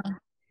Maddie.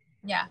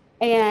 Yeah.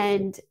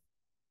 And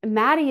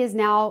Maddie is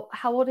now,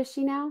 how old is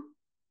she now?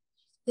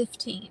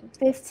 15.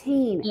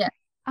 15. Yeah.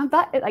 I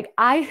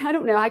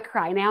don't know. I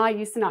cry now. I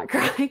used to not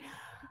cry.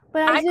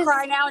 But I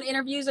cry now in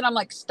interviews, and I'm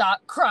like,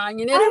 stop crying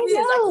in interviews.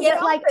 I can't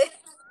help it.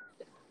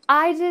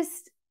 I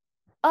just,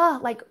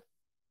 like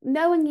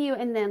knowing you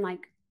and then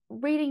like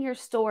reading your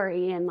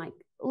story and like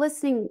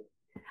listening.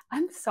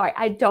 I'm sorry,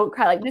 I don't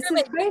cry. Like, this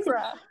is crazy.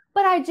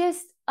 But I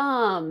just,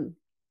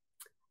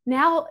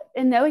 now,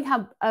 and knowing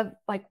how,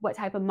 like what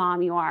type of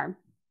mom you are,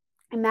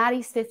 and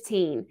Maddie's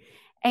 15,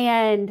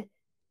 and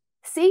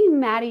seeing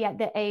Maddie at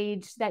the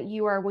age that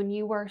you are when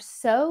you were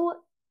so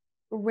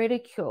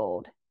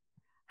ridiculed,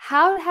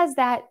 how has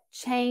that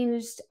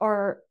changed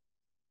or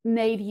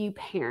made you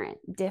parent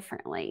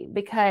differently?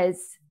 Because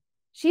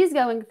she's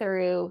going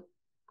through,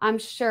 I'm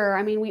sure,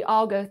 I mean, we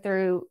all go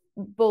through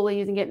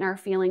bullies and getting our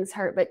feelings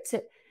hurt, but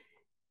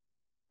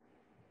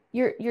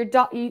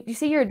you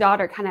see your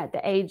daughter kind of at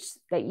the age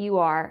that you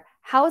are.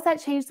 How has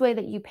that changed the way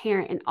that you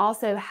parent? And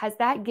also, has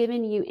that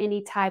given you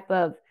any type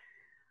of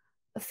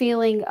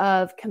feeling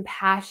of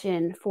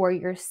compassion for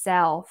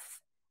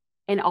yourself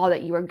and all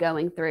that you were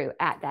going through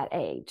at that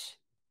age?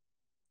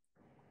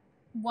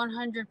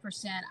 100%.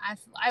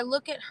 I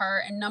look at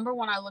her, and number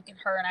one, I look at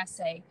her and I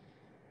say,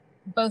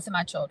 both of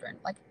my children,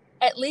 like,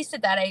 at least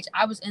at that age,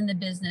 I was in the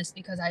business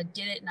because I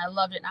did it and I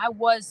loved it and I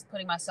was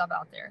putting myself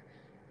out there.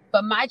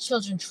 But my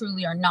children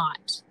truly are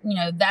not.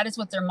 That is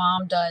what their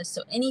mom does.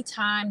 So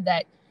anytime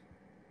that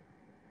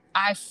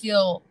I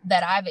feel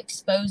that I've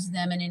exposed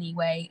them in any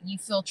way, you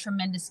feel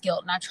tremendous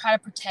guilt. And I try to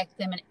protect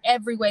them in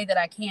every way that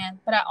I can,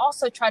 but I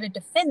also try to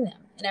defend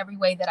them in every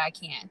way that I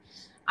can.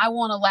 I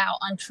won't allow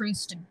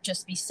untruths to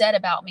just be said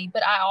about me,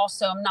 but I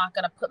also am not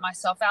going to put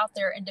myself out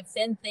there and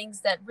defend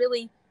things that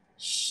really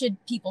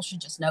people should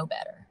just know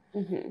better.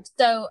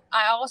 So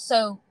I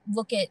also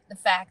look at the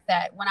fact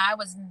that when I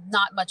was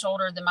not much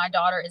older than my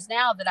daughter is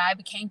now, that I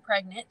became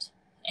pregnant.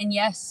 And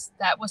yes,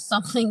 that was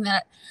something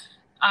that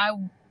I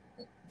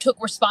took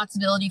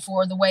responsibility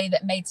for the way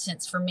that made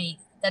sense for me.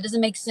 That doesn't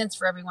make sense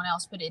for everyone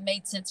else, but it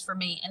made sense for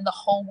me. And the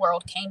whole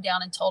world came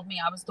down and told me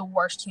I was the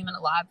worst human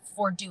alive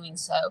for doing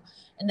so.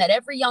 And that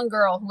every young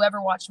girl who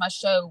ever watched my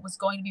show was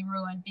going to be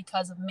ruined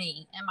because of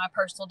me and my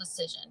personal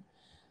decision.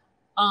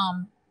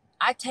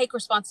 I take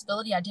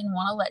responsibility. I didn't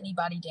want to let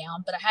anybody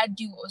down, but I had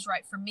to do what was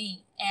right for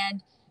me.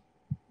 And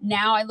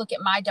now I look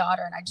at my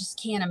daughter and I just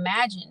can't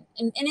imagine.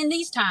 And in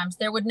these times,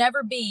 there would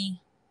never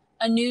be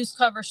a news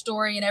cover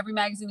story in every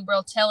magazine in the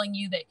world telling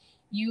you that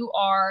you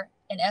are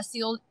an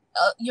SEL,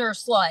 you're a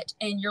slut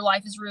and your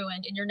life is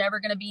ruined and you're never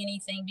going to be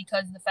anything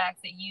because of the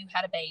fact that you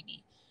had a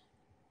baby.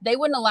 They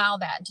wouldn't allow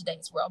that in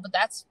today's world, but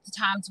that's the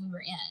times we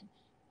were in.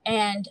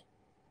 And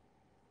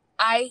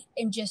I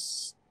am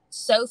just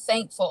so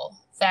thankful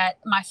that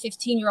my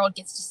 15-year-old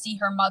gets to see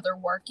her mother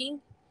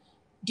working,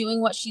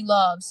 doing what she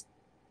loves,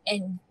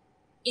 and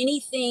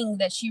anything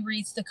that she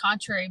reads the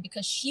contrary,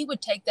 because she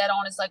would take that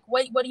on as like,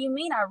 wait, what do you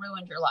mean I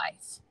ruined your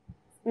life?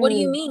 What do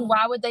you mean?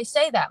 Why would they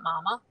say that,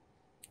 Mama?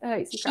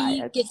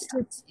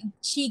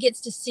 She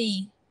gets to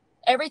see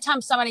every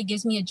time somebody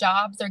gives me a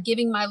job, they're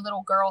giving my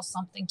little girl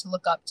something to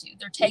look up to.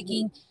 They're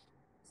taking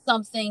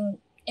something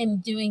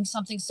and doing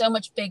something so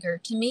much bigger.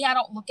 To me, I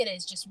don't look at it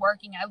as just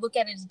working. I look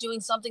at it as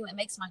doing something that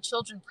makes my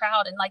children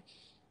proud. And like,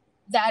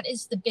 that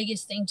is the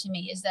biggest thing to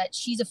me, is that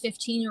she's a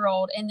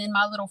 15-year-old, and then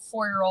my little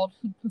 4-year-old,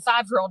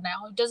 5-year-old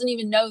now, who doesn't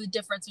even know the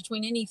difference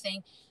between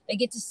anything. They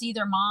get to see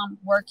their mom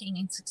working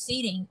and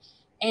succeeding.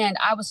 And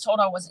I was told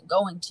I wasn't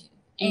going to.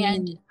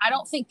 And I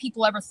don't think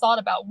people ever thought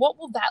about, what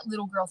will that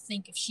little girl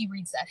think if she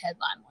reads that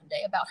headline one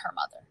day about her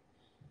mother?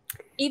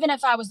 Even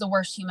if I was the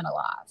worst human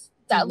alive,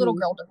 that little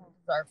girl doesn't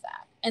deserve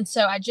that. And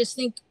so I just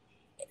think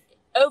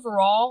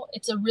overall,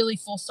 it's a really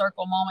full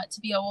circle moment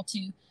to be able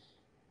to,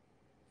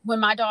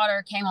 when my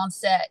daughter came on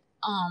set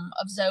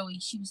of Zoe,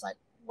 she was like,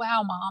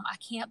 wow, Mom, I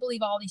can't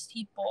believe all these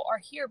people are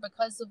here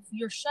because of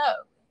your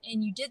show.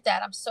 And you did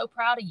that. I'm so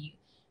proud of you.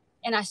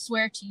 And I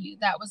swear to you,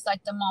 that was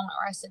like the moment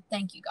where I said,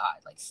 thank you,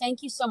 God. Like,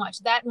 thank you so much.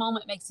 That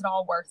moment makes it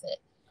all worth it.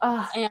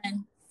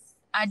 And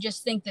I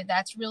just think that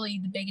that's really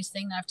the biggest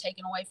thing that I've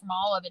taken away from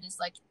all of it, is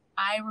like,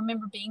 I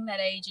remember being that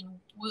age, and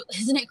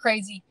isn't it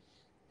crazy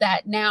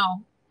that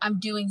now I'm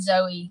doing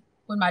Zoe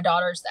when my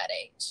daughter's that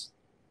age?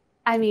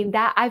 I mean,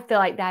 that, I feel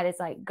like that is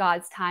like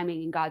God's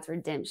timing and God's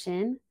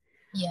redemption.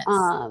 Yes.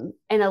 And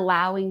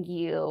allowing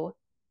you've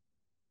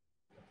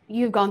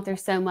gone through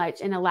so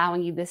much, and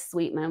allowing you this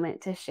sweet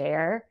moment to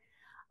share.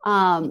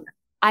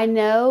 I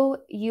know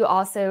you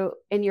also,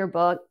 in your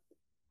book,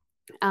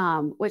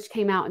 which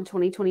came out in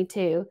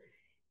 2022,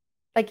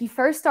 like, you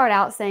first start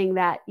out saying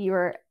that you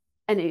were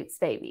an oops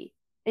baby,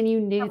 and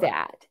you knew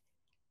that.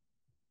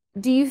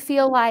 Do you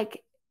feel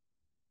like,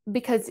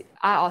 because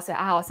I also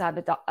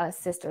have a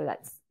sister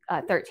that's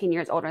 13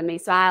 years older than me,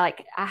 so I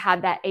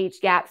had that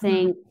age gap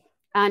thing.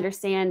 I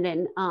understand.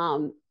 And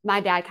my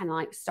dad kind of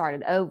like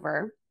started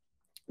over.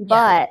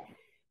 But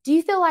do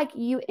you feel like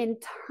you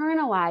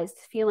internalized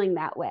feeling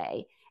that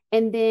way?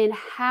 And then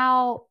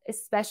how,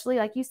 especially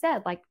like you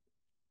said, like,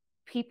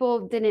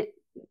 people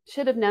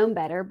should have known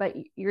better, but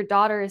your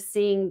daughter is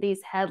seeing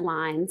these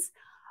headlines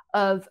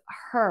of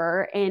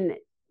her and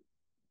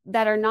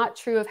that are not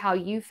true of how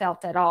you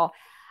felt at all.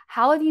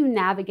 How have you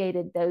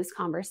navigated those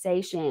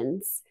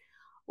conversations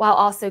while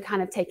also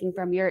kind of taking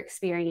from your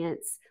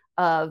experience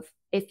of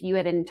if you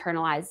had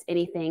internalized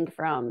anything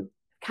from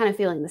kind of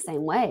feeling the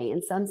same way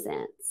in some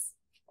sense?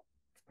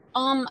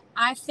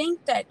 I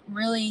think that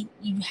really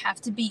you have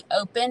to be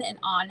open and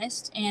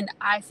honest. And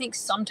I think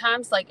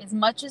sometimes, like, as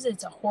much as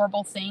it's a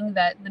horrible thing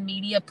that the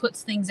media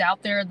puts things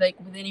out there, like,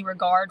 with any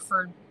regard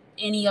for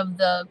any of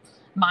the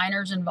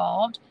minors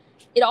involved,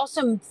 it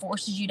also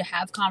forces you to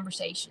have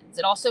conversations.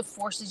 It also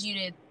forces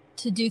you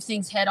to do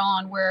things head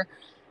on, where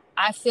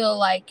I feel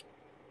like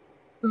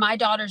my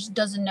daughter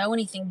doesn't know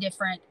anything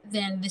different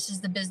than this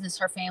is the business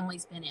her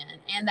family's been in.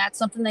 And that's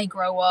something they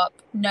grow up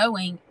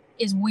knowing,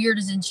 as weird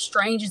as and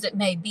strange as it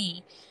may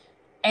be.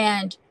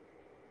 And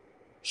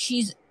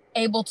she's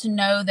able to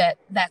know that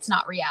that's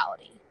not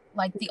reality.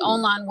 Like, the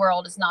online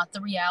world is not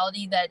the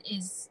reality that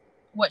is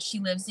what she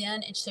lives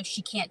in. And so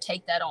she can't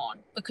take that on,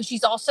 because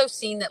she's also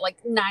seen that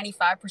like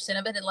 95%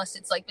 of it, unless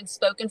it's like been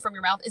spoken from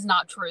your mouth, is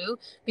not true,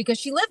 because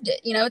she lived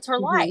it, it's her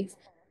life.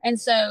 And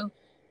so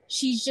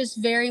she's just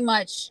very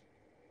much,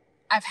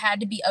 I've had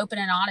to be open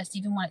and honest,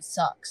 even when it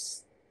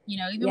sucks,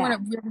 even when it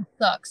really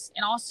sucks.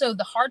 And also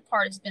the hard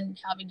part has been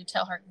having to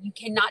tell her, you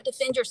cannot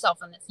defend yourself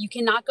in this. You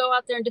cannot go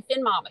out there and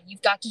defend Mama.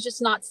 You've got to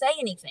just not say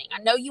anything.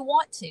 I know you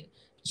want to,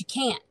 but you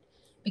can't,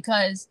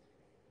 because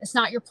it's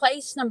not your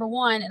place, number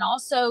one. And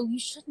also, you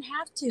shouldn't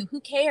have to.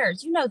 Who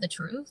cares? You know the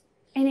truth.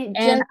 And it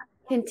just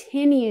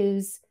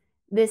continues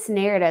this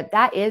narrative.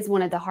 That is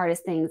one of the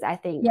hardest things, I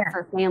think,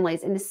 for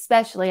families. And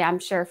especially, I'm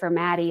sure, for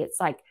Maddie, it's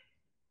like,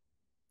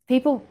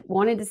 people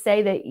wanted to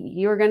say that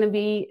you're going to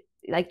be,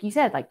 like you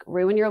said, like,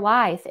 ruin your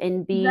life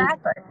and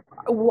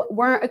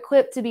weren't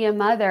equipped to be a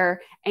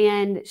mother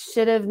and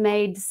should have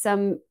made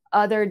some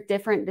other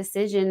different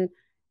decision.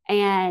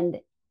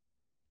 And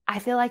I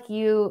feel like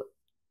you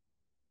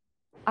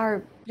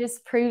are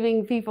just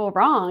proving people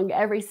wrong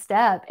every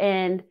step.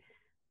 And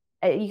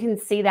you can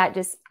see that,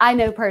 just, I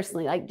know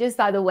personally, like, just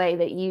by the way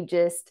that you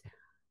just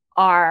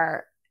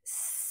are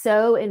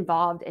so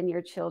involved in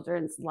your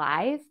children's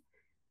life.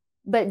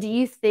 But do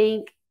you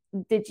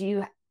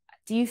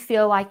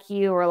feel like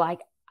you were like,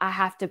 I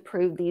have to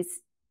prove these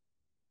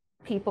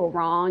people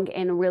wrong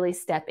and really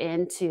step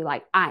into,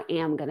 like, I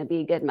am going to be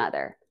a good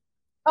mother?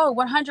 Oh,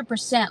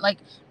 100%. Like,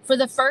 for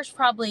the first,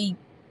 probably,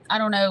 I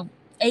don't know,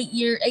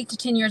 8 to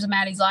 10 years of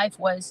Maddie's life,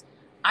 was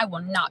I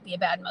will not be a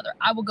bad mother.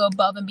 I will go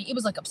above and be. It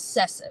was like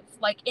obsessive.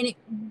 Like, and it,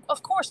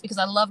 of course, because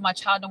I love my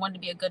child and wanted to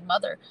be a good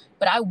mother,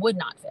 but I would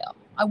not fail.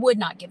 I would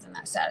not give them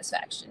that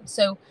satisfaction.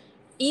 So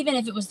even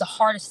if it was the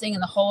hardest thing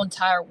in the whole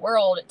entire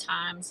world at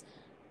times,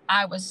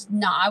 I was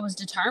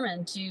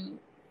determined to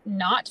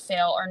not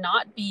fail or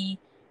not be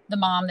the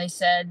mom they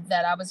said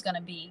that I was going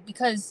to be,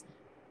 because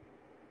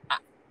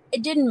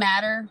it didn't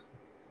matter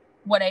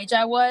what age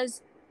I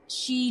was.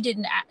 She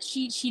didn't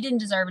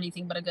deserve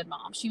anything but a good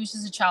mom. She was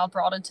just a child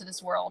brought into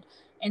this world.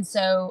 And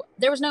so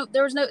there was no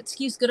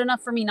excuse good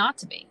enough for me not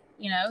to be.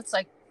 It's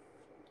like,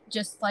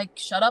 just like,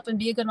 shut up and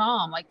be a good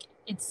mom. Like,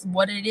 it's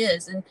what it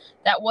is. And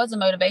that was a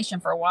motivation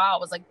for a while.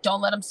 It was like,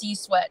 don't let them see you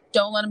sweat.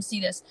 Don't let them see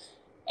this.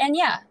 And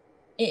yeah,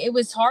 it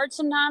was hard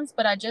sometimes,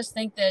 but I just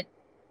think that,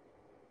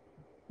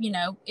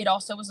 it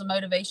also was a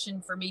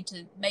motivation for me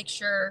to make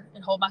sure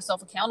and hold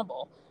myself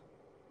accountable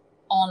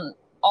on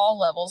all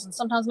levels, and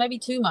sometimes maybe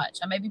too much.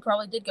 I maybe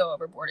probably did go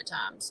overboard at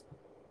times.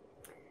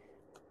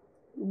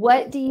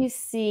 What do you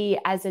see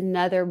as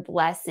another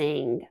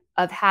blessing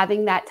of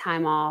having that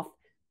time off,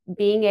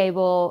 being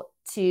able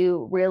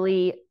to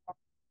really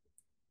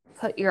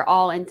put your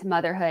all into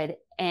motherhood,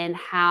 and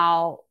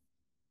how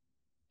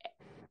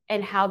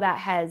that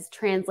has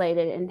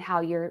translated and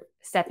how you're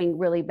stepping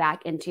really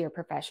back into your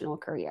professional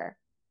career?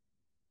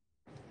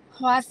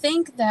 Well, I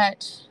think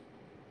that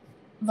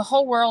the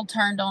whole world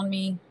turned on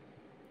me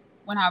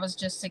when I was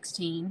just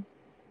 16,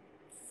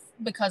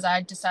 because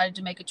I decided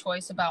to make a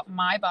choice about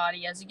my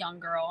body as a young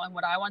girl and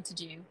what I want to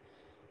do.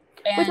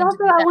 And which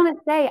also, I want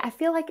to say, I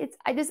feel like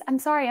I'm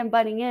sorry I'm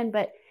butting in,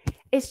 but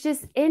it's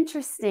just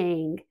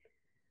interesting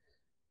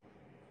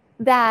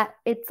that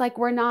it's like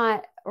we're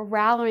not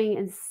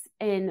rallying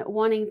and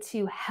wanting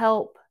to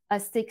help a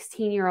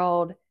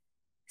 16-year-old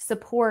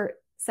support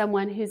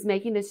someone who's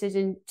making a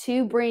decision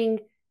to bring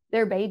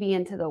their baby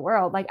into the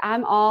world. Like,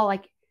 I'm all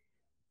like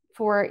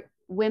for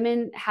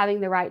women having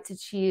the right to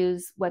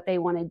choose what they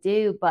want to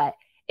do, but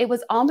it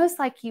was almost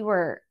like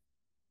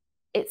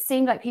it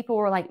seemed like people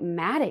were like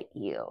mad at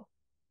you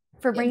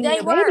for bringing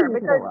their baby into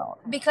the world.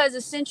 Because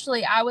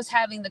essentially I was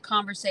having the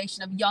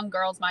conversation of young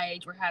girls my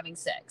age were having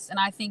sex. And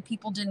I think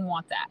people didn't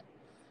want that.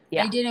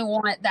 Yeah. They didn't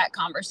want that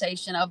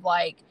conversation of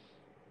like,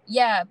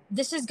 yeah,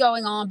 this is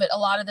going on, but a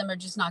lot of them are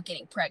just not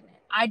getting pregnant.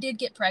 I did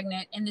get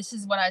pregnant, and this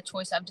is what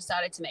choice I've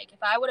decided to make.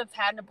 If I would have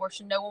had an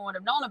abortion, no one would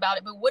have known about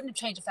it, but wouldn't have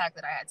changed the fact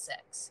that I had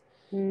sex.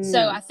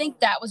 So I think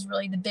that was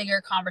really the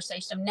bigger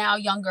conversation of now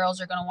young girls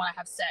are going to want to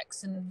have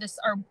sex, and this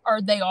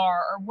or they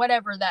are, or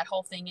whatever that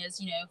whole thing is.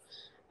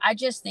 I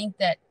just think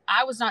that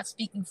I was not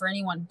speaking for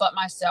anyone but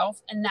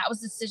myself, and that was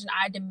the decision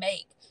I had to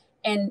make.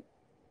 And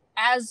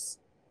as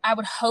I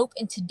would hope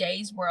in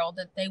today's world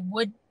that they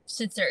would,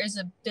 since there is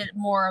a bit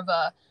more of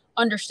a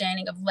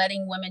understanding of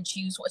letting women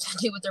choose what to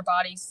do with their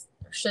bodies,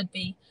 or should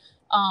be,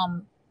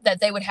 that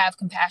they would have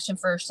compassion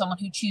for someone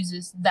who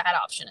chooses that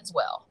option as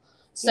well.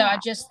 So yeah. I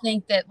just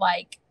think that,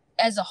 like,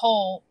 as a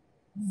whole,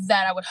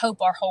 that I would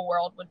hope our whole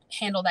world would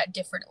handle that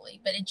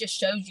differently. But it just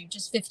shows you,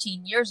 just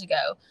 15 years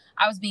ago,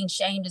 I was being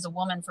shamed as a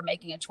woman for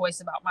making a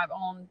choice about my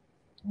own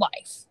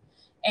life.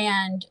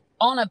 And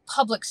on a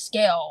public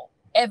scale,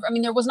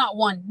 there was no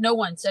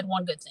one said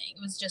one good thing.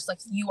 It was just like,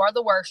 you are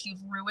the worst.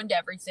 You've ruined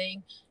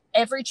everything.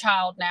 Every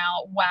child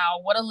now,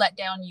 wow, what a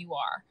letdown you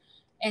are.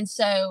 And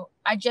so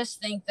I just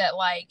think that,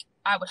 like,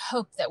 I would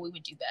hope that we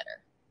would do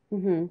better.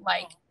 Mm-hmm.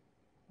 Like,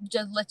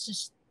 let's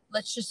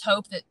just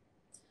hope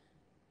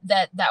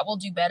that will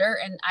do better.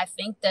 And I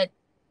think that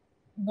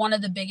one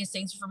of the biggest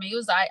things for me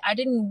was I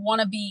didn't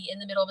want to be in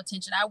the middle of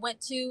attention. I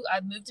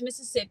moved to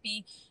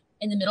Mississippi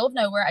in the middle of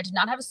nowhere. I did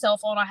not have a cell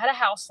phone. I had a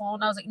house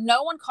phone. I was like,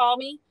 no one call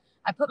me.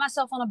 I put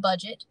myself on a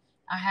budget.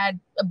 I had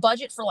a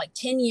budget for like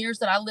 10 years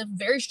that I lived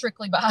very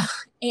strictly by.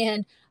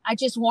 And I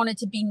just wanted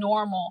to be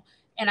normal.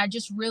 And I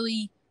just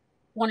really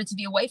wanted to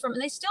be away from it.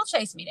 And they still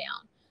chased me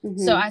down.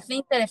 Mm-hmm. So I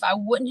think that if I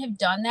wouldn't have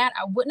done that,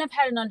 I wouldn't have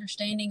had an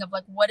understanding of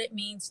like what it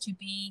means to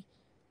be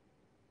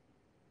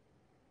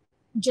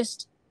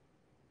just,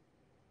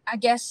 I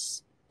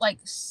guess, like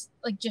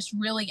just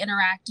really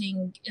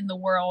interacting in the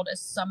world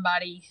as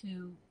somebody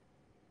who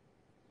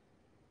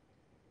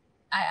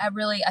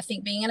I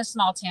think being in a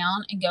small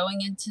town and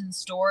going into the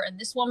store, and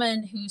this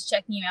woman who's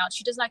checking you out,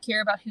 she does not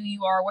care about who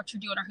you are, what you're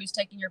doing, or who's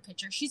taking your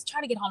picture. She's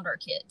trying to get home to her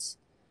kids.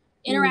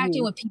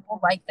 Interacting mm-hmm. with people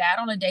like that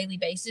on a daily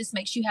basis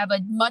makes you have a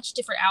much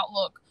different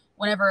outlook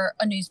whenever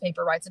a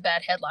newspaper writes a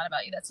bad headline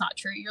about you that's not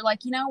true. You're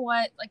like, you know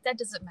what? Like, that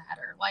doesn't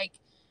matter. Like,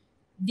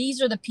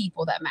 these are the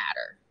people that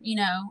matter,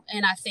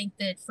 And I think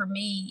that for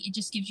me, it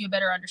just gives you a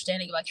better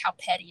understanding of like how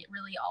petty it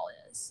really all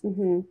is.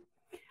 Mm-hmm.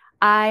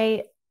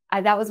 I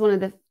that was one of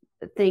the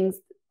things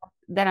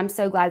that I'm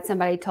so glad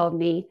somebody told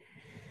me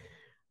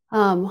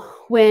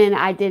when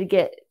I did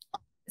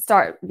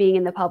start being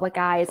in the public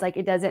eye. It's like,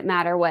 it doesn't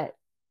matter what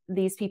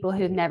these people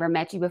who've never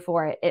met you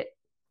before it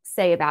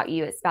say about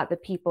you. It's about the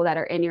people that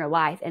are in your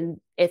life. And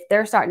if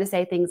they're starting to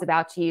say things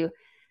about you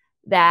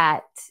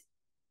that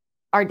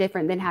are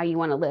different than how you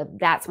want to live,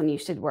 that's when you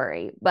should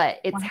worry. But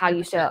it's 100%. How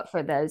you show up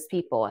for those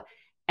people.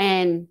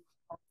 And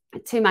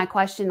to my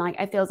question, like,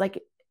 I feels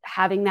like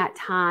having that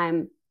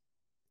time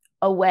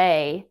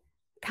away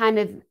kind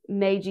of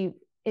made you,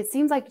 it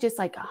seems like just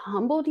like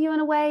humbled you in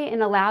a way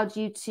and allowed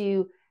you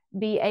to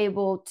be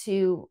able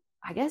to,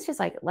 I guess, just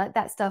like let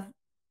that stuff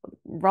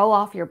roll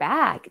off your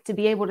back, to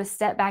be able to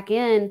step back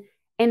in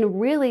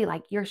and really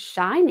like you're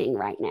shining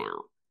right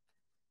now.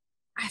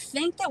 I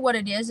think that what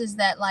it is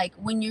that like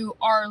when you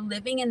are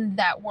living in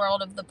that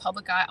world of the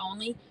public eye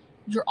only,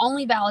 your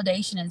only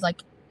validation is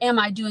like, am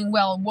I doing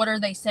well? What are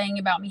they saying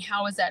about me?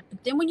 How is that?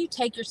 But then when you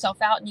take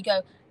yourself out and you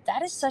go,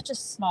 that is such a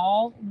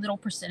small little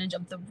percentage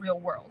of the real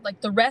world.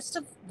 Like the rest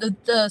of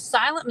the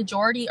silent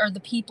majority are the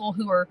people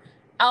who are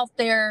out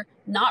there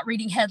not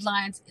reading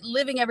headlines,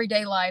 living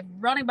everyday life,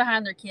 running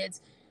behind their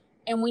kids.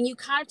 And when you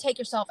kind of take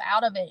yourself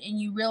out of it and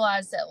you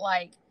realize that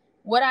like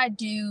what I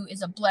do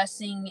is a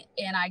blessing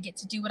and I get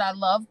to do what I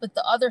love, but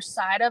the other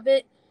side of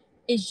it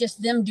is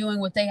just them doing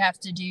what they have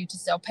to do to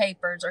sell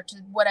papers or to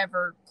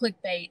whatever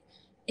clickbait.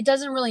 It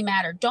doesn't really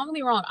matter. Don't get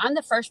me wrong. I'm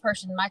the first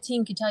person my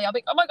team can tell you, I'll be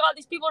like, oh my God,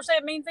 these people are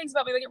saying mean things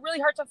about me. Like it really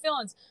hurts my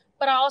feelings.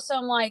 But I also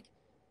am like,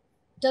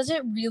 does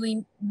it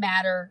really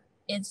matter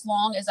as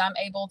long as I'm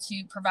able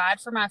to provide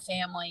for my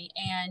family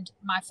and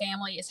my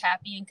family is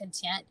happy and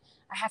content?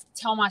 I have to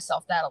tell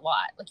myself that a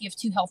lot. Like you have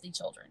 2 healthy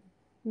children.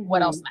 Mm-hmm.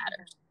 What else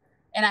matters?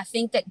 And I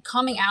think that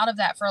coming out of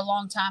that for a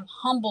long time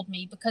humbled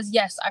me because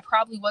yes, I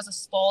probably was a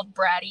spoiled,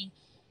 bratty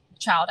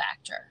child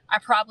actor. I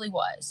probably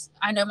was.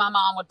 I know my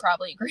mom would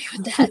probably agree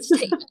with that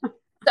statement.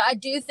 So I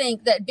do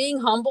think that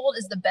being humbled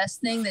is the best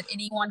thing that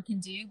anyone can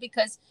do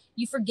because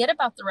you forget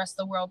about the rest of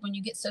the world when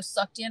you get so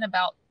sucked in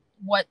about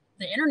what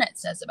the internet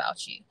says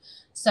about you.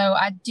 So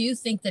I do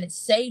think that it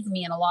saved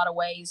me in a lot of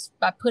ways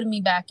by putting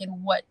me back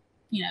in what,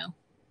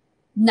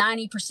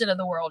 90% of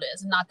the world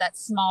is, not that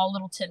small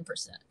little 10%.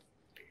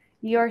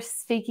 You're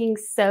speaking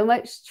so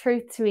much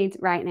truth to me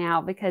right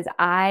now because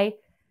I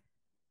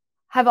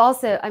have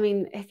also, I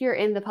mean, if you're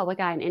in the public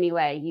eye in any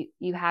way,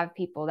 you have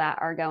people that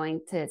are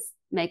going to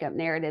make up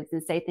narratives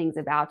and say things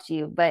about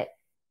you, but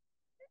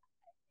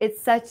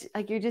it's such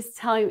like, you're just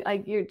telling,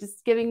 like, you're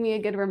just giving me a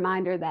good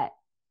reminder that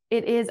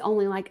it is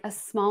only like a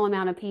small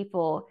amount of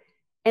people.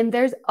 And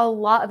there's a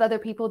lot of other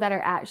people that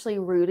are actually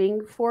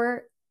rooting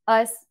for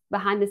us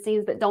behind the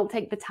scenes, but don't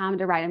take the time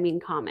to write a mean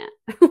comment.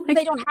 Like,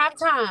 they don't have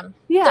time.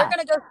 Yeah. They're going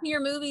to go see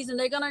your movies and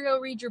they're going to go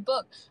read your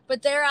book,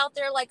 but they're out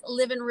there like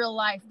living real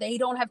life. They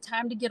don't have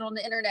time to get on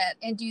the internet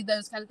and do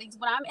those kind of things.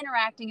 When I'm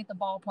interacting at the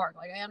ballpark,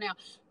 like I am now,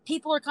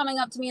 people are coming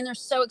up to me and they're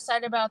so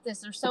excited about this.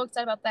 They're so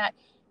excited about that.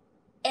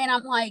 And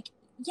I'm like,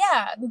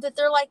 yeah, that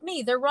they're like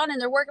me. They're running,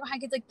 they're working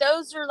behind kids. Like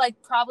those are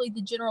like probably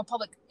the general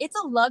public. It's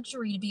a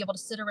luxury to be able to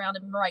sit around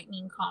and write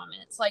mean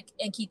comments, like,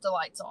 and keep the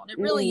lights on. It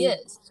really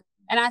is.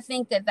 And I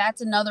think that that's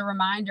another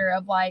reminder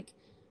of like,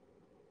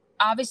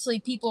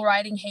 obviously people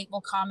writing hateful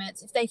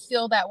comments, if they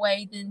feel that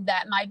way, then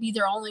that might be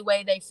their only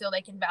way they feel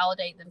they can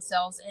validate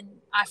themselves. And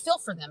I feel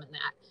for them in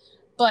that.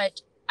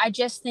 But I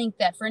just think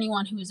that for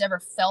anyone who has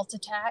ever felt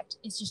attacked,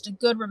 it's just a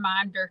good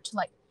reminder to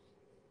like,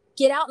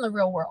 get out in the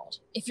real world.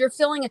 If you're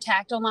feeling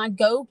attacked online,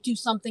 go do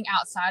something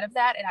outside of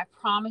that. And I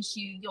promise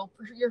you,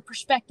 your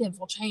perspective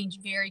will change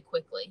very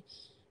quickly.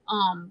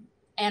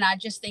 And I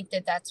just think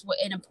that that's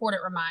an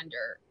important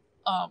reminder.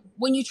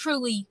 When you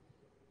truly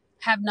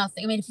have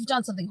nothing, I mean, if you've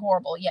done something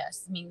horrible,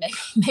 yes, I mean,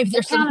 maybe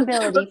there's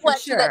accountability some for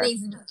sure. that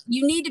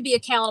you need to be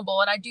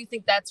accountable. And I do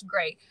think that's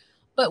great.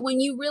 But when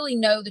you really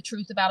know the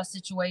truth about a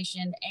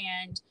situation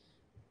and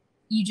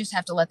you just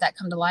have to let that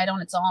come to light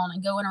on its own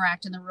and go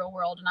interact in the real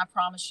world. And I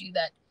promise you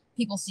that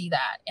people see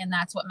that. And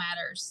that's what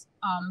matters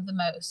the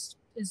most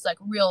is like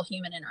real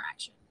human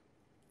interaction.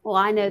 Well,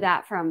 I know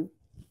that from,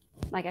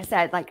 like I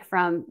said, like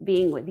from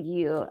being with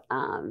you.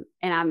 And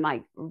I'm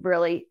like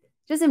really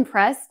just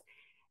impressed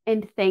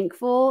and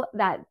thankful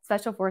that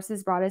Special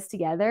Forces brought us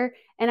together.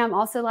 And I'm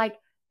also like,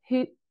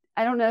 I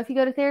don't know if you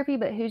go to therapy,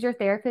 but who's your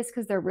therapist?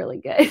 Because they're really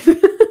good.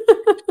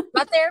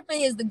 My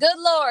therapy is the good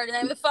Lord.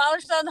 And the Father,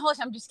 Son, the Holy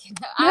Spirit. I'm just kidding.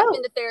 No. I've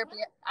been to therapy.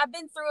 I've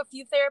been through a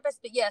few therapists,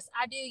 but yes,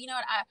 I do. You know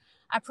what?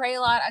 I pray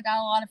a lot. I got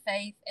a lot of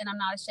faith, and I'm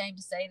not ashamed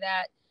to say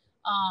that.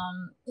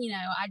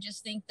 I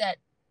just think that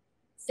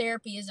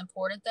therapy is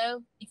important,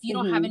 though. If you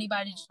don't have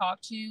anybody to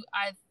talk to,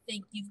 I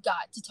think you've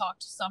got to talk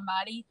to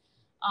somebody,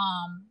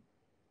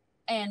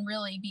 and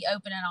really be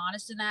open and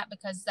honest in that,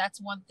 because that's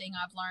one thing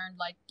I've learned,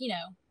 like,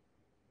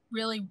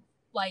 really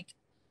like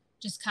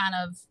just kind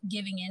of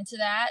giving into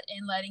that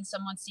and letting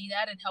someone see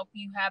that and help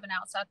you have an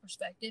outside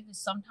perspective is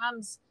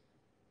sometimes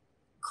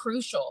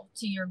crucial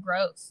to your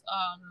growth.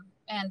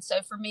 And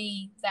so for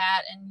me,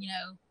 that, and,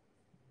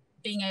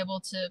 being able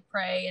to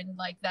pray and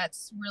like,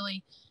 that's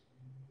really,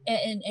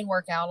 and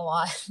work out a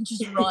lot,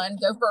 just run,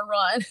 go for a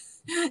run,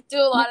 do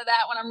a lot of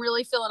that when I'm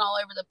really feeling all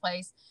over the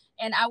place.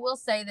 And I will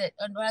say that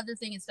another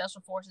thing in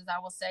Special Forces, I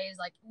will say, is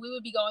like, we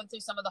would be going through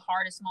some of the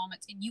hardest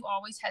moments, and you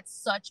always had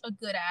such a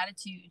good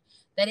attitude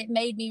that it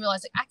made me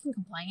realize, like, I can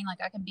complain, like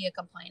I can be a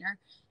complainer.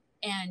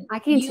 And I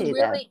can too,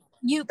 really,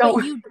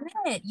 but you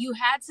did. You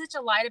had such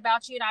a light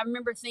about you. And I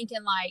remember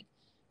thinking, like,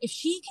 if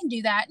she can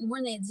do that and we're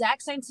in the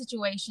exact same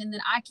situation,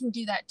 then I can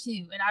do that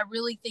too. And I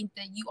really think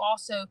that you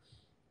also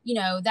you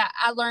know, that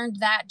I learned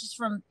that just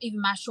from even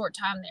my short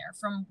time there,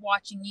 from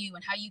watching you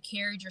and how you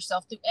carried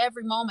yourself through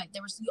every moment.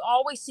 You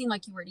always seemed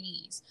like you were at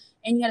ease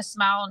and you had a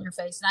smile on your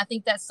face. And I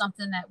think that's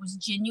something that was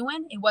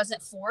genuine. It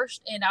wasn't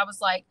forced. And I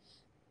was like,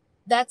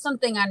 that's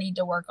something I need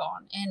to work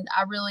on. And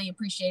I really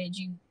appreciated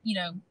you, you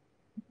know,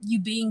 you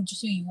being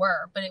just who you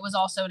were, but it was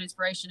also an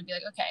inspiration to be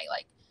like, okay,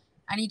 like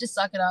I need to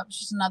suck it up. It's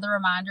just another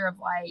reminder of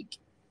like,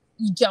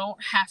 you don't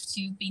have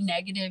to be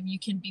negative. You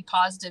can be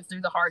positive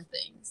through the hard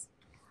things.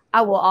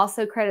 I will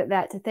also credit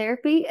that to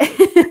therapy,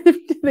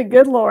 to the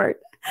good Lord,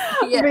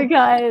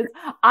 because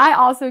I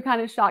also kind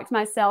of shocked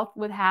myself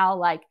with how,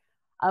 like,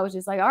 I was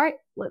just like, all right,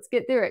 let's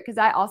get through it. Cause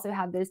I also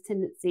have those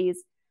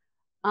tendencies.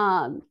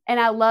 And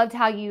I loved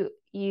how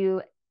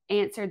you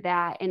answered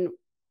that and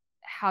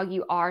how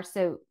you are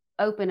so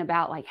open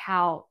about like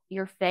how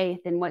your faith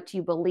and what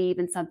you believe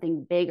in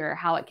something bigger,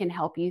 how it can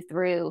help you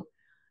through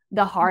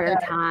the harder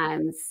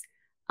times.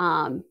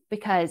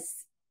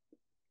 Because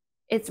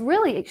it's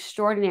really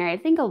extraordinary. I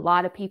think a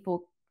lot of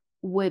people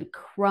would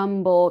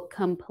crumble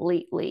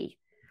completely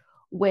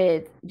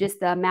with just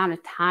the amount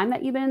of time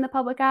that you've been in the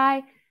public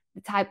eye,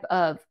 the type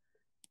of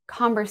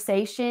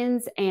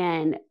conversations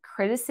and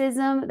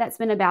criticism that's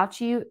been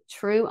about you,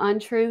 true,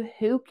 untrue,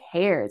 who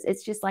cares?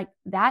 It's just like,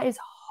 that is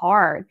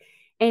hard.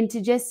 And to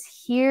just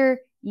hear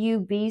you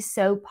be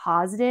so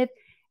positive.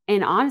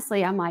 And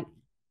honestly, I'm like,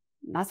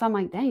 that's why I'm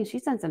like, dang,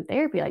 she's done some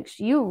therapy. Like,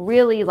 you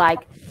really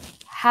like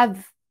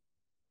have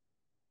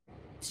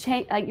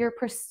change, like your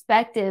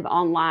perspective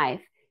on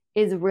life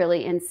is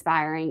really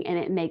inspiring, and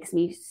it makes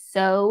me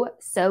so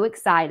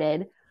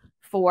excited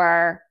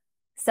for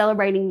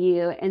celebrating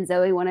you and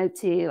Zoe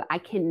 102. I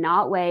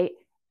cannot wait.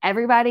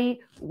 Everybody,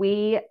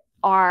 we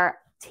are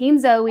Team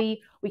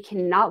Zoe. We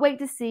cannot wait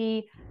to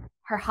see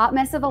her hot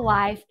mess of a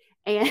life,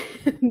 and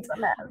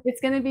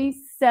it's going to be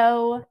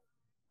so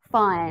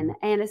fun.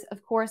 And it's,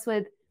 of course,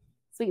 with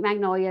Sweet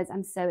Magnolias,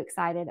 I'm so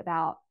excited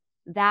about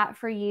that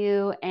for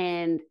you.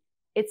 And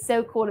it's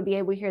so cool to be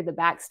able to hear the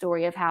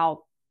backstory of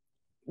how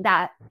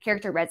that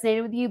character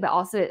resonated with you, but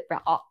also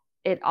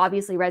it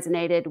obviously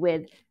resonated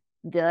with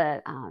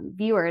the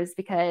viewers,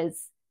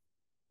 because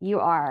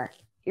you're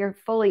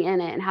fully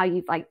in it, and how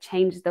you've like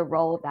changed the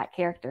role of that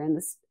character in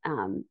this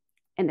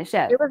in the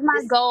show. It was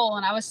my goal,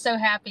 and I was so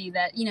happy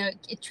that, you know,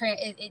 it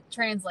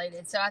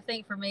translated. So I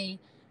think for me,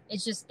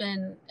 it's just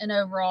been an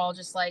overall,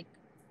 just like,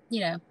 you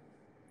know,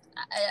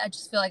 I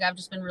just feel like I've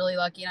just been really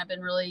lucky, and I've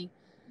been really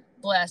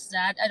blessed.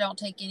 And I don't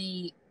take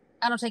any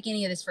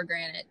of this for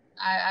granted.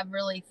 I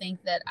really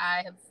think that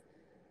I have,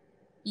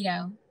 you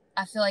know,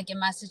 I feel like in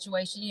my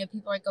situation, you know,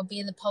 people are like, oh, be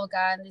in the public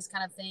eye and these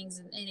kind of things,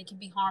 and it can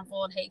be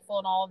harmful and hateful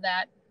and all of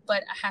that.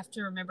 But I have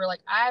to remember,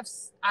 like, I've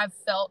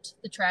felt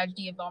the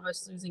tragedy of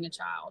almost losing a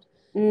child.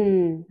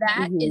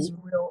 That is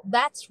real.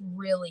 That's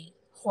really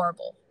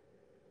horrible.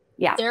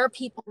 Yeah. There are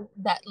people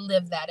that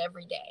live that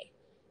every day.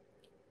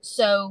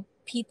 So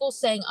people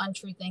saying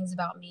untrue things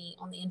about me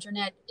on the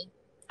internet,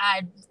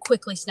 I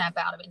quickly snap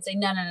out of it and say,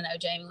 no,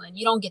 Jamie Lynn,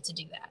 you don't get to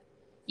do that.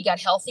 You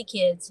got healthy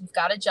kids. You've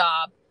got a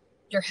job.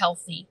 You're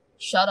healthy.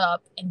 Shut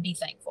up and be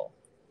thankful.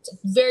 To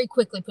very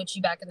quickly put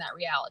you back in that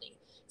reality.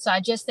 So I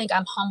just think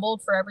I'm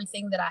humbled for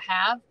everything that I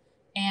have,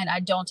 and I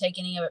don't take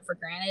any of it for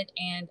granted.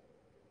 And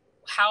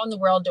how in the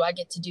world do I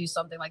get to do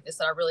something like this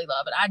that I really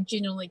love? And I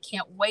genuinely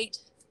can't wait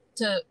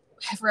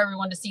for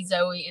everyone to see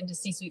Zoe and to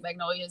see Sweet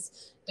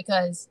Magnolias,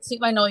 because Sweet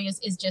Magnolias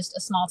is just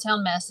a small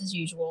town mess as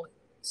usual.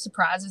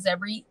 Surprises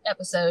every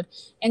episode,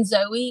 and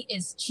Zoe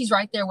she's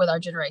right there with our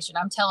generation.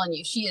 I'm telling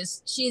you,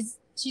 she's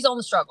on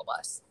the struggle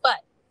bus, but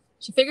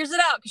she figures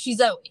it out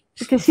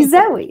because she's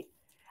Zoe.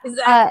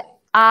 Exactly.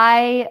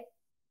 I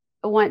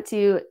want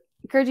to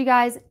encourage you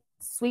guys,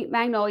 Sweet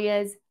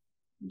Magnolias,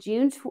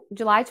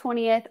 July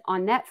 20th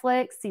on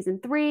Netflix, season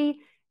 3.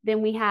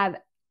 Then we have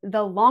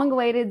the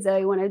long-awaited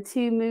Zoe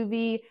 102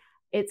 movie.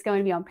 It's going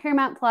to be on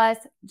Paramount Plus,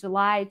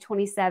 July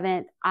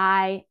 27th.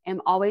 I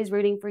am always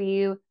rooting for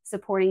you,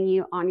 supporting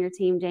you on your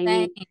team,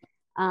 Jamie.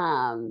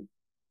 I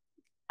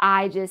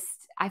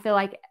feel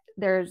like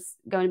there's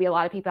going to be a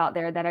lot of people out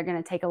there that are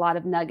going to take a lot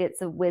of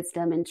nuggets of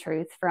wisdom and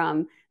truth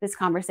from this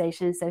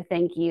conversation. So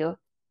thank you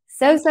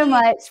so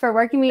much for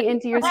working me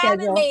into your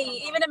schedule.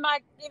 Me, even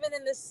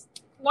in this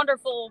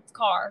wonderful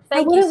car.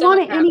 I wouldn't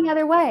want it any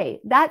other way.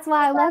 That's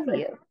why I love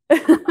you.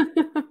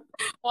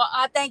 Well,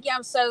 I thank you.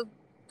 I'm so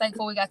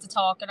thankful we got to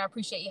talk, and I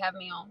appreciate you having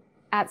me on.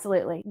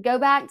 Absolutely. Go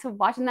back to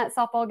watching that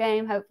softball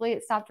game. Hopefully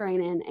it stopped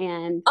raining,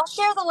 and I'll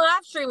share the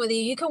live stream with you.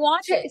 You can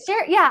watch it.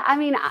 Share. Yeah. I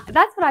mean,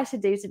 that's what I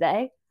should do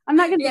today. I'm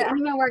not going to do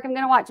any more work. I'm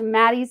going to watch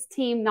Maddie's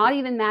team, not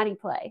even Maddie,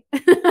 play.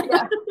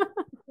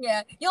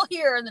 Yeah. You'll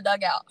hear her in the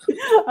dugout.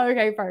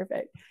 Okay,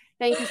 perfect.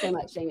 Thank you so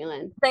much, Jamie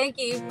Lynn. Thank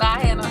you. Bye,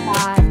 Hannah.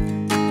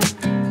 Bye.